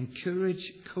 encourage,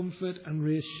 comfort and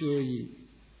reassure you.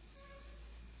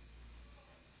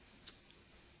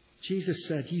 Jesus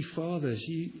said, you fathers,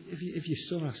 if your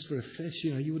son asked for a fish,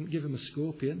 you wouldn't give him a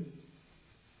scorpion.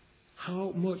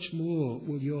 How much more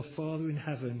will your Father in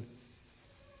heaven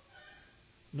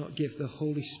not give the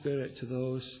Holy Spirit to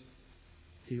those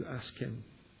who ask Him?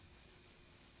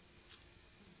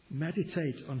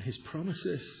 Meditate on His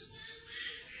promises.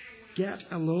 Get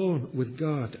alone with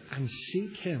God and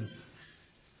seek Him.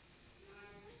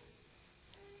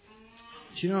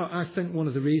 Do you know, I think one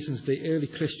of the reasons the early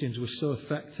Christians were so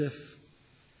effective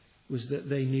was that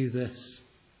they knew this.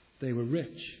 They were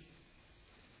rich.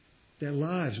 Their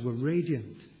lives were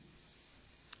radiant.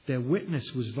 Their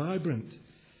witness was vibrant.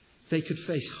 They could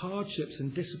face hardships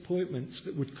and disappointments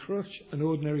that would crush an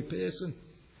ordinary person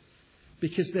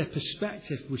because their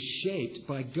perspective was shaped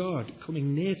by God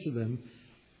coming near to them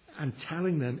and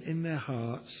telling them in their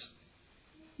hearts,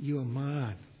 you are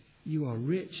mine. You are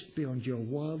rich beyond your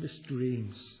wildest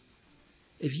dreams.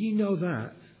 If you know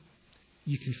that,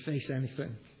 you can face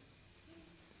anything.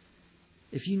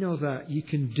 If you know that, you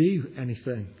can do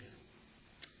anything.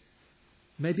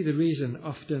 Maybe the reason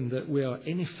often that we are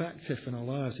ineffective in our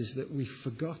lives is that we've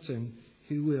forgotten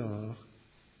who we are.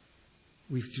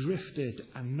 We've drifted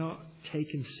and not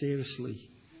taken seriously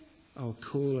our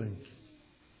calling.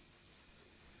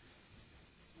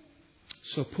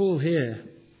 So Paul here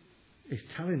is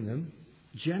telling them,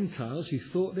 Gentiles who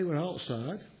thought they were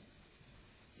outside,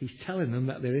 he's telling them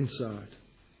that they're inside.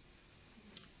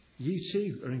 You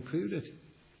too are included.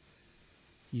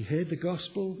 You heard the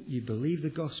gospel, you believe the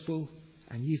gospel,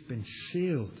 and you've been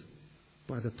sealed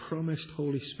by the promised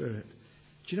Holy Spirit.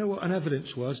 Do you know what an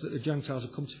evidence was that the Gentiles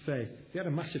had come to faith? They had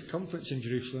a massive conference in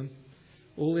Jerusalem.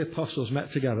 All the apostles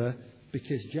met together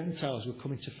because Gentiles were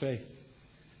coming to faith.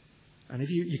 And if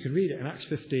you can read it in Acts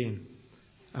 15.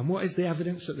 And what is the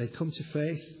evidence that they come to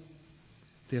faith?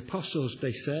 The apostles,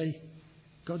 they say,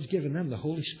 God's given them the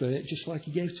Holy Spirit just like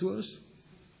He gave to us.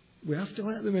 We have to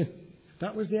let them in.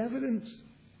 That was the evidence.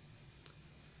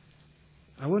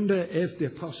 I wonder if the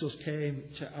apostles came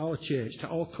to our church, to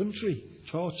our country,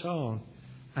 to our town,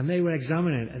 and they were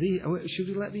examining, should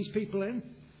we let these people in?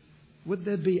 Would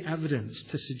there be evidence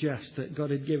to suggest that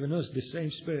God had given us the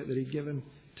same Spirit that He'd given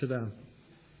to them?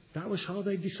 That was how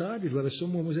they decided whether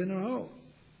someone was in or out.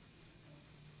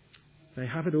 They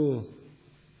have it all.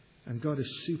 And God has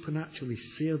supernaturally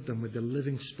sealed them with the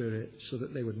living Spirit so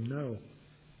that they would know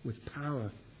with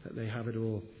power that they have it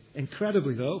all.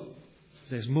 Incredibly, though,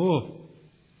 there's more.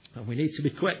 And we need to be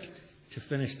quick to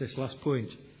finish this last point.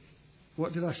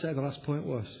 What did I say the last point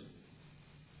was?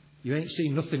 You ain't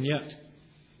seen nothing yet.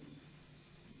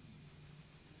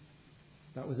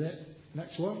 That was it.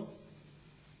 Next one.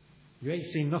 You ain't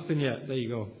seen nothing yet. There you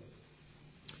go.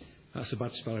 That's a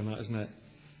bad spelling, that, isn't it?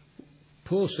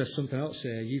 Paul says something else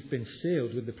here. You've been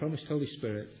sealed with the promised Holy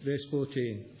Spirit. Verse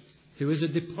 14. Who is a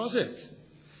deposit,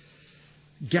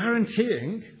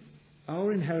 guaranteeing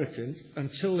our inheritance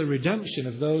until the redemption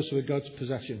of those who are God's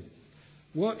possession.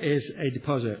 What is a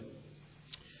deposit?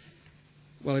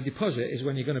 Well, a deposit is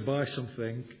when you're going to buy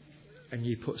something and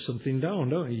you put something down,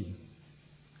 don't you?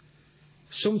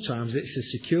 Sometimes it's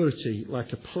a security,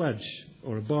 like a pledge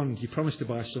or a bond. You promise to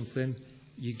buy something,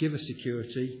 you give a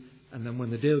security, and then when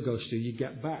the deal goes through, you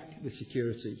get back the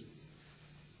security.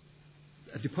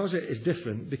 A deposit is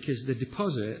different because the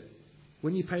deposit,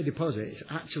 when you pay a deposit, it's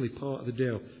actually part of the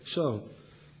deal. So,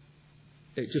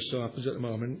 it just so happens at the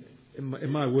moment, in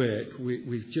my work,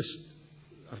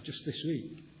 I've just this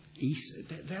week,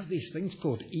 they have these things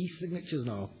called e-signatures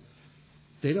now.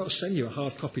 They don't send you a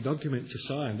hard copy document to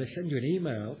sign. They send you an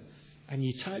email and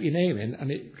you type your name in and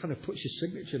it kind of puts your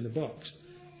signature in the box.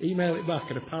 Email it back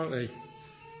and apparently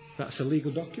that's a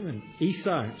legal document.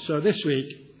 E-sign. So this week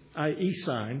I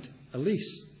e-signed a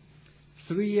lease.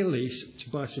 3-year lease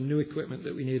to buy some new equipment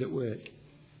that we need at work.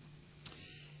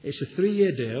 It's a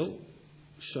 3-year deal.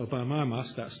 So by my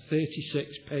maths that's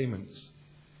 36 payments.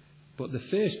 But the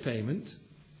first payment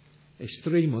is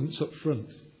 3 months up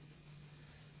front.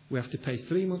 We have to pay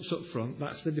 3 months up front,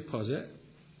 that's the deposit,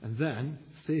 and then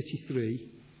 33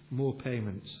 more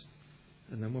payments.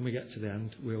 And then when we get to the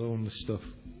end, we'll own the stuff.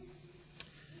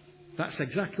 That's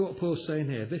exactly what Paul's saying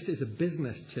here. This is a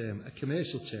business term, a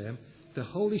commercial term. The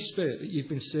Holy Spirit that you've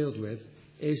been sealed with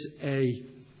is a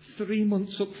 3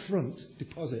 months up front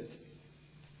deposit.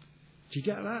 Do you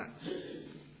get that?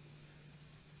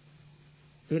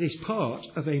 It is part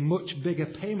of a much bigger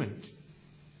payment.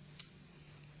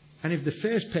 And if the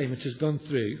first payment has gone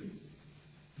through,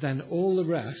 then all the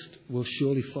rest will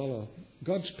surely follow.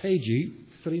 God's paid you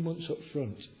 3 months up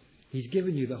front. He's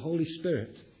given you the Holy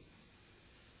Spirit.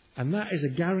 And that is a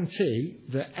guarantee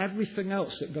that everything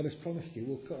else that God has promised you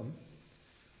will come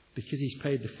because He's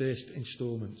paid the first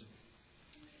instalment.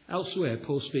 Elsewhere,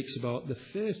 Paul speaks about the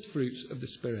first fruits of the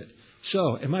Spirit.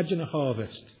 So, imagine a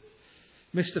harvest.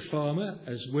 Mr. Farmer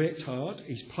has worked hard.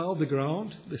 He's ploughed the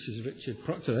ground. This is Richard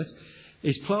Proctor.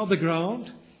 He's ploughed the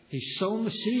ground. He's sown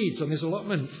the seeds on his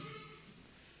allotment.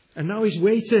 And now he's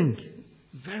waiting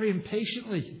very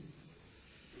impatiently.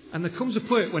 And there comes a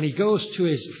point when he goes to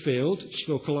his field,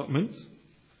 stroke allotment,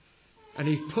 and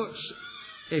he puts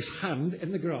his hand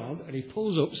in the ground and he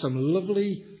pulls up some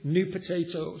lovely new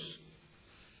potatoes.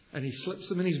 And he slips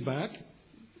them in his bag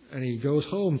and he goes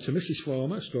home to Mrs.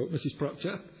 Farmer, stroke Mrs.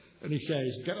 Proctor, and he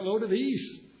says, "Get a load of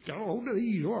these. Get a load of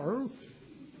these." Oh.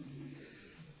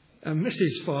 And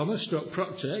Mrs. Farmer, stroke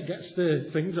Proctor, gets the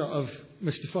things out of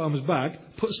Mr. Farmer's bag,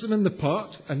 puts them in the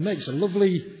pot and makes a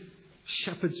lovely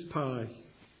shepherd's pie.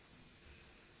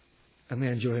 And they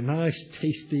enjoy a nice,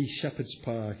 tasty shepherd's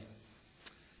pie.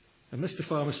 And Mr.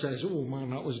 Farmer says, "Oh, man,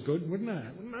 that was good, wasn't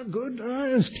it? Wasn't that good?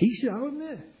 Oh, it was tasty, wasn't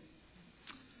it?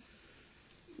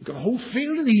 We've got a whole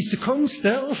field of these to come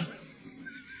still."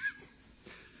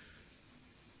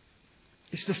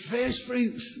 It's the first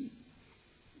fruits.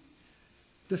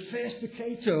 The first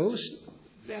potatoes.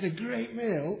 They had a great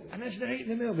meal. And as they're eating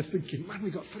the meal, they're thinking, "Man,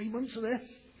 we got 3 months of this."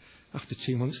 After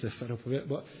 2 months, they're fed up with it.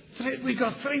 But we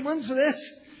got 3 months of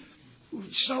this.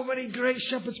 So many great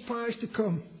shepherd's pies to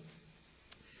come.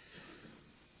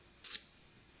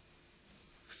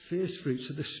 First fruits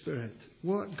of the Spirit.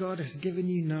 What God has given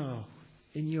you now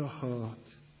in your heart.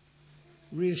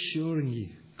 Reassuring you.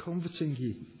 Comforting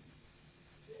you.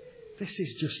 This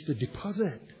is just the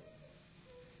deposit.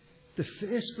 The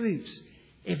first fruits.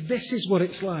 If this is what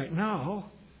it's like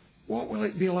now, what will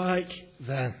it be like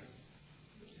then?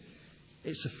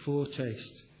 It's a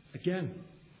foretaste. Again,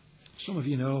 some of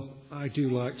you know I do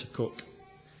like to cook.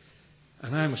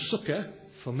 And I'm a sucker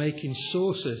for making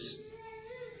sauces.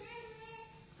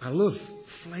 I love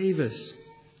flavours.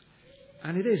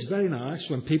 And it is very nice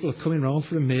when people are coming round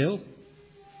for a meal.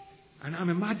 And I'm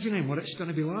imagining what it's going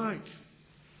to be like.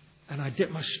 And I dip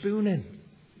my spoon in.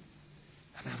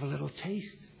 And have a little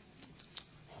taste.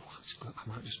 Oh, that's good. I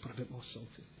might just put a bit more salt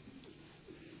in.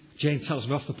 Jane tells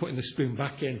me off for putting the spoon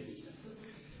back in.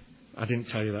 I didn't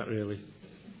tell you that really.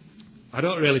 I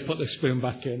don't really put the spoon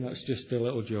back in. That's just a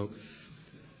little joke.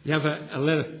 You have a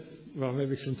little... Well,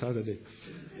 maybe sometimes I do.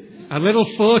 A little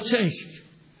foretaste.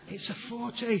 It's a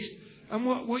foretaste. And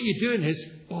what you're doing is,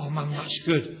 "Oh man, that's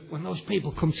good. When those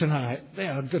people come tonight, they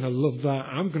are going to love that.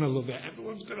 I'm going to love it.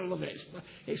 Everyone's going to love it."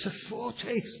 It's a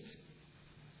foretaste.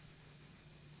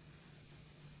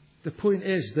 The point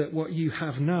is that what you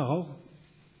have now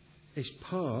is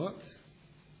part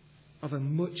of a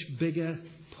much bigger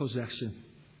possession.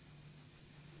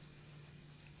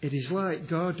 It is like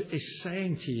God is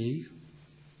saying to you,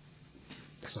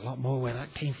 "There's a lot more where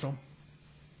that came from."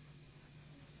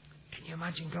 Can you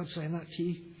imagine God saying that to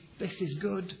you? "This is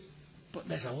good, but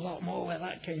there's a lot more where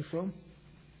that came from."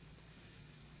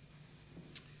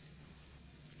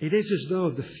 It is as though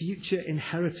the future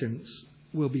inheritance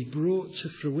will be brought to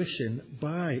fruition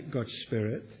by God's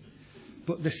Spirit,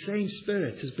 but the same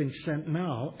Spirit has been sent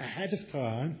now, ahead of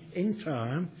time, in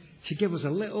time, to give us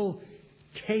a little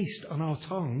taste on our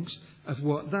tongues of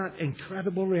what that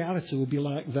incredible reality will be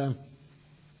like then.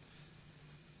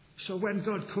 So when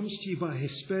God comes to you by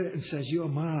His Spirit and says, "You're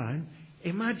mine,"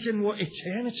 imagine what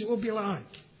eternity will be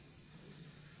like.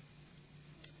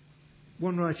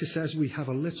 One writer says we have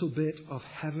a little bit of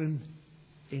heaven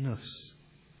in us,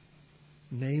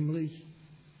 namely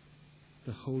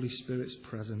the Holy Spirit's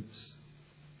presence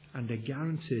and a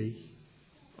guarantee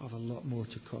of a lot more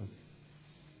to come.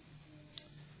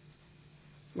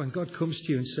 When God comes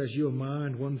to you and says, "You're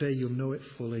mine," one day you'll know it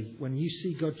fully. When you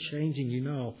see God changing you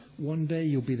now, one day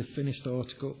you'll be the finished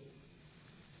article.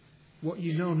 What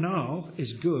you know now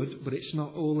is good, but it's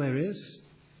not all there is.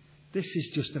 This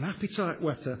is just an appetite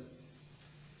whetter.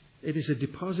 It is a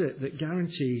deposit that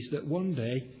guarantees that one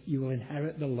day you will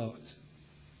inherit the lot.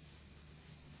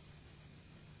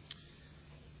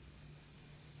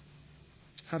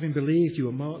 Having believed, you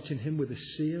are marked in Him with a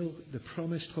seal, the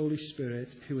promised Holy Spirit,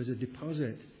 who is a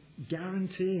deposit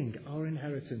guaranteeing our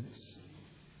inheritance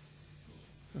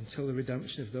until the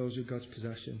redemption of those who are God's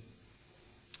possession.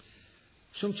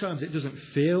 Sometimes it doesn't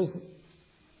feel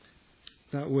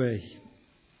that way.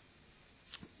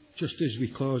 Just as we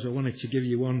close, I wanted to give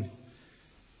you one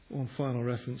final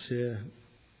reference here.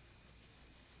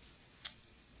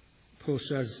 Paul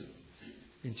says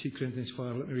in 2 Corinthians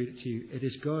 5, let me read it to you. It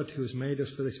is God who has made us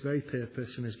for this very purpose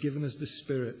and has given us the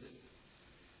Spirit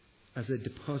as a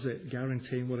deposit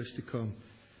guaranteeing what is to come.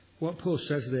 What Paul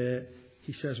says there,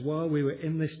 he says, while we were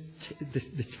in the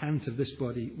tent of this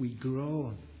body, we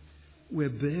groan. We're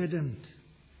burdened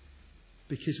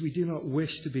because we do not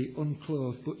wish to be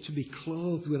unclothed, but to be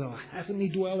clothed with our heavenly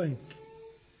dwelling,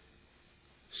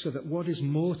 so that what is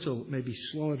mortal may be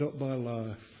swallowed up by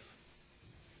life.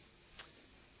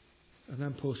 And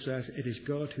then Paul says, it is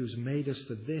God who's made us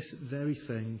for this very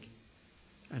thing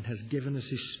and has given us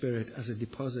His Spirit as a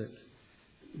deposit,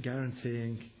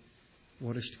 guaranteeing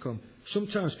what is to come.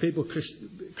 Sometimes people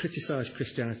criticise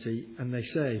Christianity and they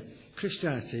say,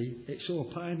 Christianity, it's all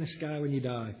pie in the sky when you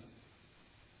die.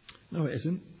 No, it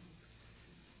isn't.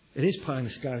 It is pie in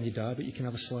the sky when you die, but you can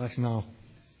have a slice now.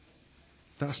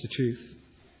 That's the truth.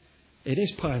 It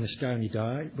is pie in the sky when you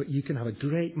die, but you can have a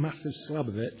great massive slab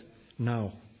of it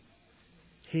now.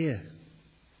 Here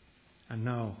and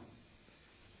now.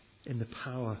 In the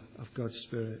power of God's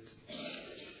Spirit.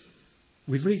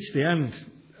 We've reached the end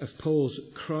of Paul's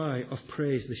cry of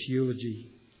praise, this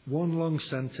eulogy. One long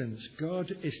sentence.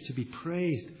 God is to be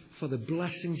praised for the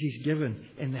blessings He's given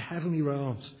in the heavenly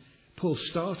realms. Paul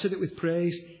started it with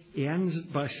praise. He ends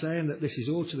by saying that this is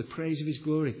all to the praise of His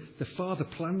glory. The Father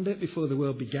planned it before the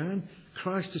world began.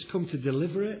 Christ has come to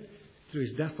deliver it through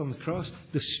His death on the cross.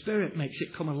 The Spirit makes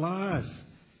it come alive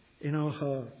in our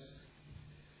hearts.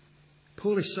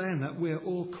 Paul is saying that we're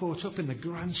all caught up in the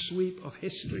grand sweep of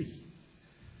history.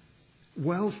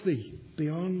 Wealthy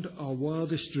beyond our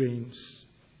wildest dreams.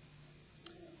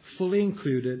 Fully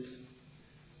included,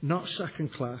 not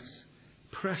second class,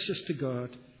 precious to God,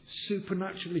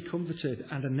 supernaturally comforted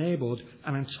and enabled.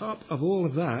 And on top of all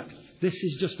of that, this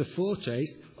is just a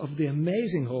foretaste of the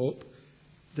amazing hope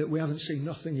that we haven't seen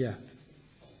nothing yet.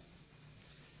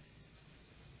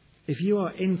 If you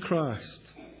are in Christ,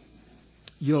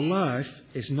 your life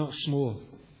is not small.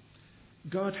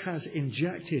 God has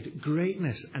injected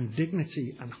greatness and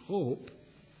dignity and hope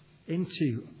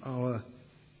into our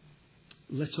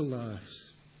little lives.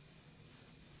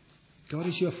 God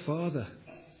is your Father.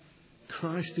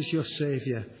 Christ is your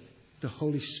Saviour. The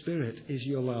Holy Spirit is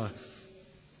your life.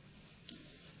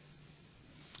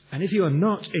 And if you are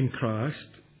not in Christ,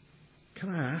 can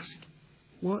I ask,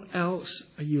 what else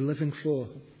are you living for?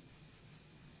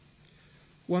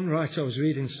 One writer I was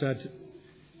reading said,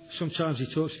 sometimes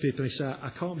he talks to people and he says,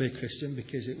 I can't be a Christian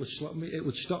because it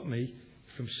would stop me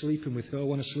from sleeping with who I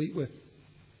want to sleep with.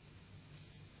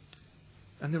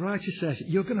 And the writer says,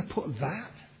 you're going to put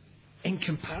that in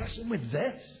comparison with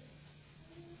this?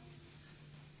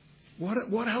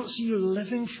 What else are you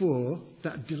living for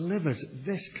that delivers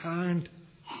this kind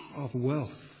of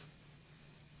wealth?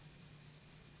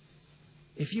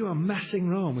 If you are messing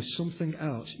around with something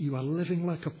else, you are living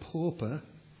like a pauper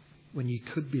when you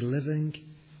could be living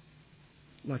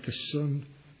like a son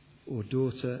or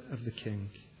daughter of the King.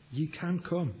 You can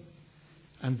come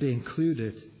and be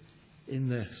included in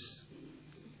this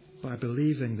by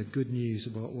believing the good news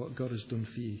about what God has done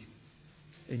for you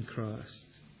in Christ,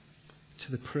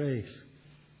 to the praise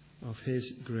of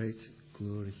His great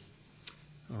glory.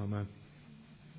 Amen.